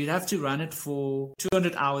 watts. So you'd have to run it for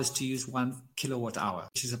 200 hours to use 1 kilowatt hour,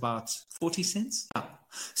 which is about 40 cents. Yeah.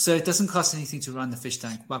 So it doesn't cost anything to run the fish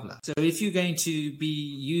tank bubbler. So if you're going to be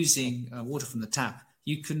using water from the tap,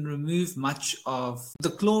 you can remove much of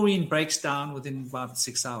the chlorine breaks down within about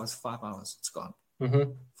 6 hours, 5 hours. It's gone.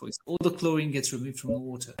 Mm-hmm. All the chlorine gets removed from the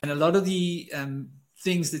water. And a lot of the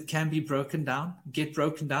things that can be broken down get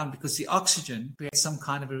broken down because the oxygen creates some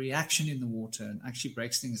kind of a reaction in the water and actually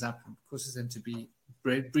breaks things up and causes them to be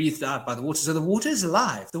breathed out by the water. So the water is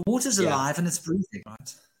alive. The water is alive and it's breathing,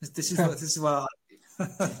 right? This is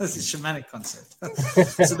shamanic concept.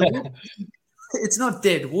 So it's not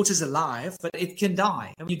dead. Water's alive, but it can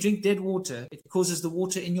die. And when you drink dead water, it causes the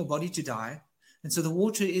water in your body to die. And so the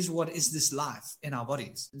water is what is this life in our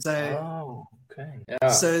bodies. So,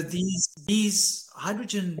 so these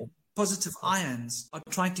hydrogen positive ions are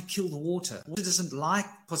trying to kill the water. Water doesn't like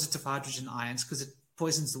positive hydrogen ions because it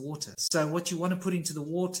poisons the water. So what you want to put into the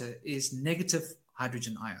water is negative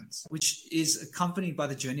hydrogen ions, which is accompanied by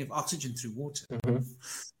the journey of oxygen through water. Mm-hmm.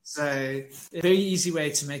 So a very easy way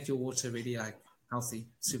to make your water really healthy,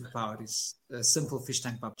 superpowered is a simple fish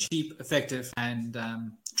tank bubble. Cheap, effective, and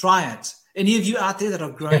Try it. Any of you out there that are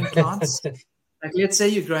growing plants, like let's say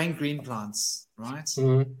you're growing green plants, right?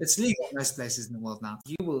 Mhm. It's legal in most places in the world now.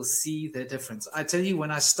 You will see the difference. I tell you, when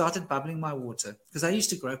I started bubbling my water, because I used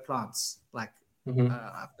to grow plants, like Mhm.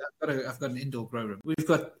 I've got an indoor grow room. We've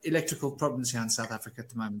got electrical problems here in South Africa at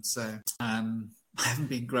the moment, so I haven't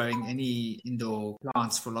been growing any indoor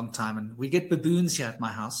plants for a long time. And we get baboons here at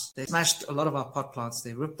my house. They smashed a lot of our pot plants.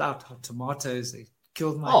 They ripped out our tomatoes. They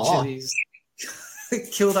killed my chilies. They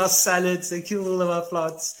killed our salads. They killed all of our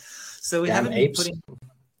plants. So we Damn haven't apes. been putting.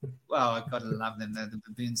 Well, I've got to love them. The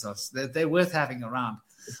baboons are. They're worth having around.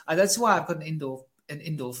 That's why I've got an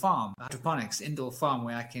indoor farm, hydroponics indoor farm,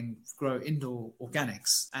 where I can grow indoor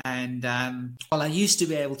organics. And I used to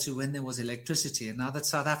be able to when there was electricity, and now that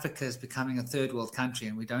South Africa is becoming a third world country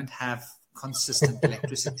and we don't have consistent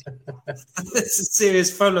electricity, it's a serious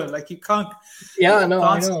problem. Like you can't. Yeah, no,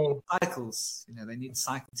 I know. Cycles, they need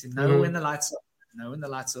cycles to know when the lights are. Know when the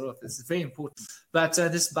lights are off. It's very important. But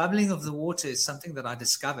this bubbling of the water is something that I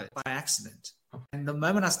discovered by accident. And the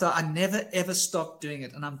moment I never ever stopped doing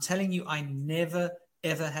it. And I'm telling you, I never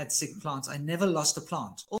ever had sick plants. I never lost a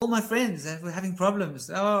plant. All my friends that were having problems.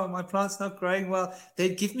 Oh, my plant's not growing well.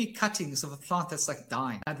 They'd give me cuttings of a plant that's like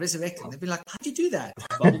dying. I'd resurrect it. They'd be like, how'd you do that?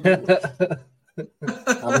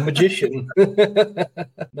 I'm a magician.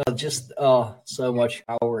 No, just so much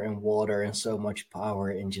power in water and so much power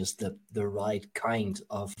in just the right kind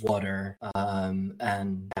of water.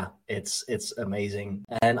 And yeah, it's amazing.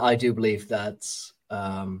 And I do believe that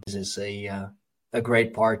this is a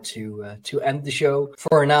great part to end the show.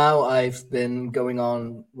 For now, I've been going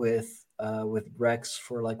on with Rex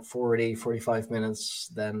for like 45 minutes.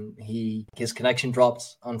 Then his connection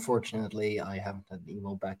dropped. Unfortunately, I haven't had an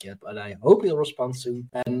email back yet, but I hope he'll respond soon.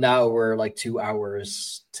 And now we're like 2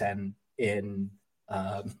 hours 10 in.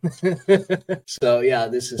 So yeah,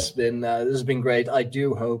 this has been great. I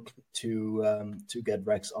do hope to get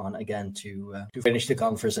Rex on again to finish the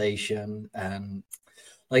conversation. And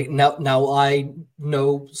like now I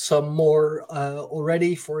know some more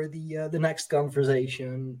already for the next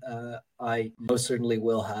conversation. I most certainly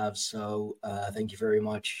will have. So thank you very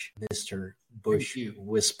much, Mr. Bush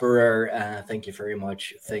Whisperer. Thank you very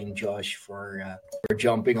much, Thane Josh, for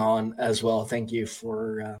jumping on as well. Thank you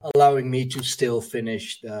for allowing me to still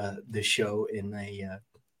finish the show in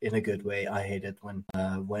a good way. I hate it when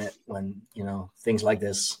things like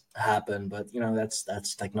this happen, but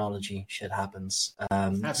that's technology. Shit happens.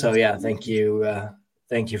 So yeah, thank you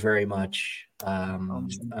very much.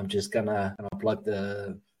 I'm just gonna plug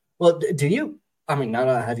the. Well, do you? I mean, now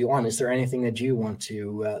that I have you on, is there anything that you want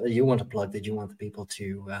to plug? That you want the people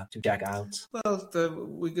to check out? Well,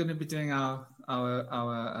 we're going to be doing our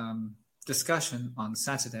discussion on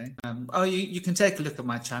Saturday. You can take a look at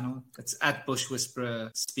my channel. It's at Bush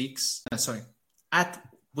Whisperer Speaks. At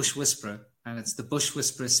Bush Whisperer, and it's the Bush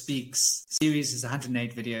Whisperer Speaks series. Is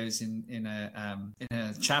 108 videos in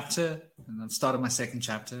a chapter, and I've started my second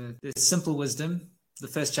chapter. There's simple wisdom. The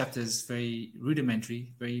first chapter is very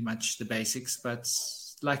rudimentary, very much the basics, but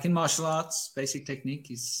like in martial arts, basic technique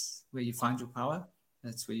is where you find your power.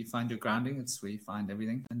 That's where you find your grounding. It's where you find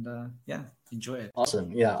everything. And yeah, enjoy it.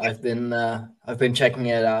 Awesome. Yeah, I've been checking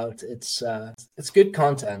it out. It's good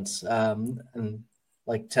content. And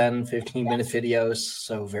like 10-15 minute videos,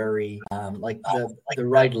 so very like the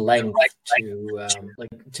right length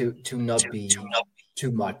to not be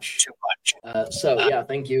too much. So yeah,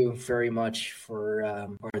 thank you very much for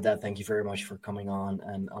that. Thank you very much for coming on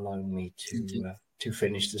and allowing me to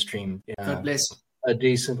finish the stream in God bless a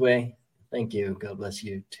decent way. Thank you. God bless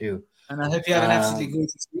you too. And I hope you have an absolutely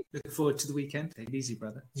gorgeous week. Looking forward to the weekend. Take it easy,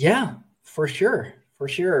 brother. Yeah, for sure.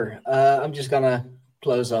 I'm just gonna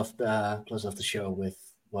close off the show with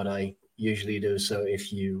what I usually do. So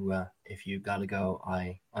if you gotta go,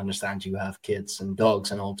 I understand you have kids and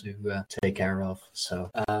dogs and all to take care of. So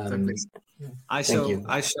I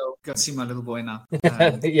shall go see my little boy now.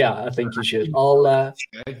 Yeah, I think you should.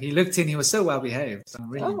 He looked in. He was so well behaved. I'm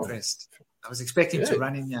really impressed. I was expecting to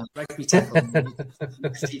run in rugby tackle.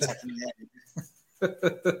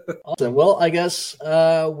 Awesome. Well, I guess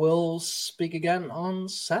we'll speak again on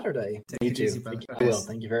Saturday. Take it easy, brother. I will.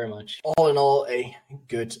 Thank you very much. All in all, a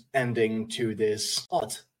good ending to this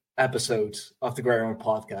odd episode of the Greyhorn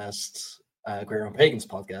podcast, Greyhorn Pagans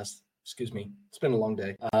podcast. Excuse me. It's been a long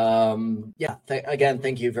day. Again,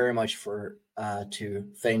 thank you very much to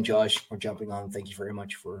Thane Josh for jumping on. Thank you very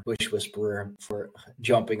much for Bush Whisperer for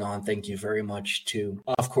jumping on. Thank you very much to,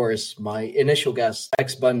 of course, my initial guest,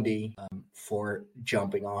 Bundy, for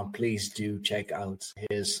jumping on. Please do check out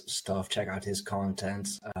his stuff, check out his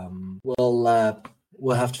content. We'll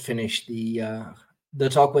have to finish the the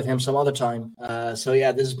talk with him some other time. So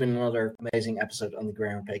yeah, this has been another amazing episode on the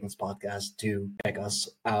Greyhorn Pagans podcast. Do check us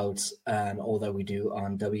out and all that we do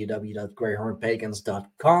on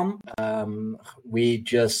www.greyhornpagans.com. We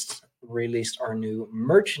just released our new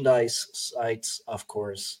merchandise sites, of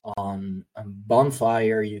course, on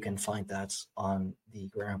Bonfire. You can find that on the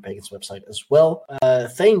Greyhorn Pagans website as well.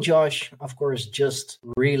 Thane Josh, of course, just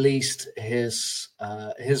released his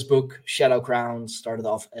book Shadow Crown. Started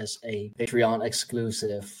off as a Patreon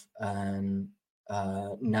exclusive, and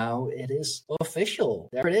now it is official.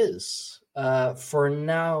 There it is. For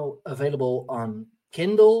now, available on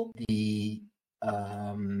Kindle.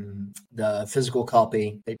 The physical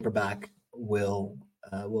copy, paperback, will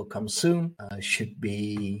come soon. Should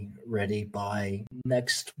be ready by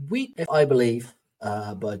next week, I believe.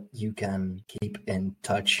 But you can keep in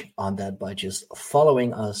touch on that by just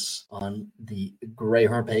following us on the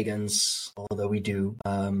Greyhorn Pagans, although we do.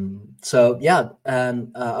 So yeah,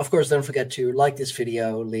 and of course, don't forget to like this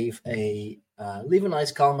video, leave a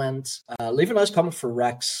nice comment, leave a nice comment for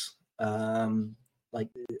Rex. Like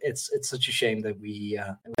it's such a shame that we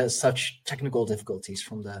had such technical difficulties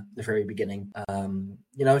from the very beginning.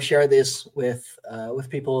 Share this with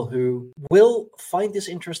people who will find this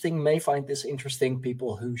interesting, may find this interesting,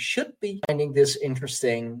 people who should be finding this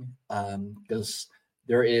interesting, because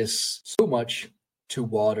there is so much to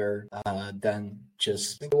water than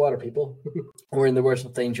just drink the water, people. Or in the words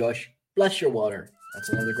of Thane Josh, bless your water. That's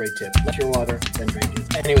another great tip. Bless your water, then drink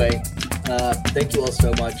it. Anyway, thank you all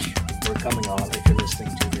so much for coming on. If you're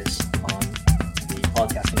listening to this on the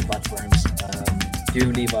podcasting platforms,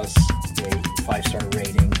 do leave us a 5-star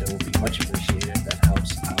rating. That will be much appreciated. That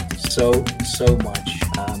helps out so much.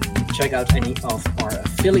 Check out any of our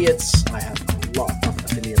affiliates. I have a lot of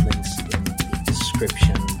affiliate links in the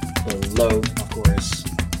description below, of course.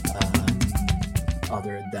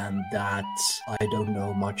 Other than that, I don't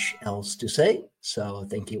know much else to say. So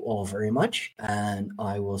thank you all very much, and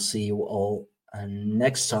I will see you all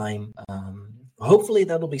next time. Hopefully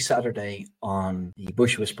that'll be Saturday on the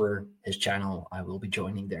Bush Whisperer, his channel. I will be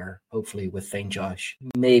joining there, hopefully with Thane Josh,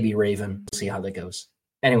 maybe Raven. We'll see how that goes.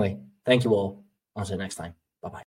 Anyway, thank you all. Until next time.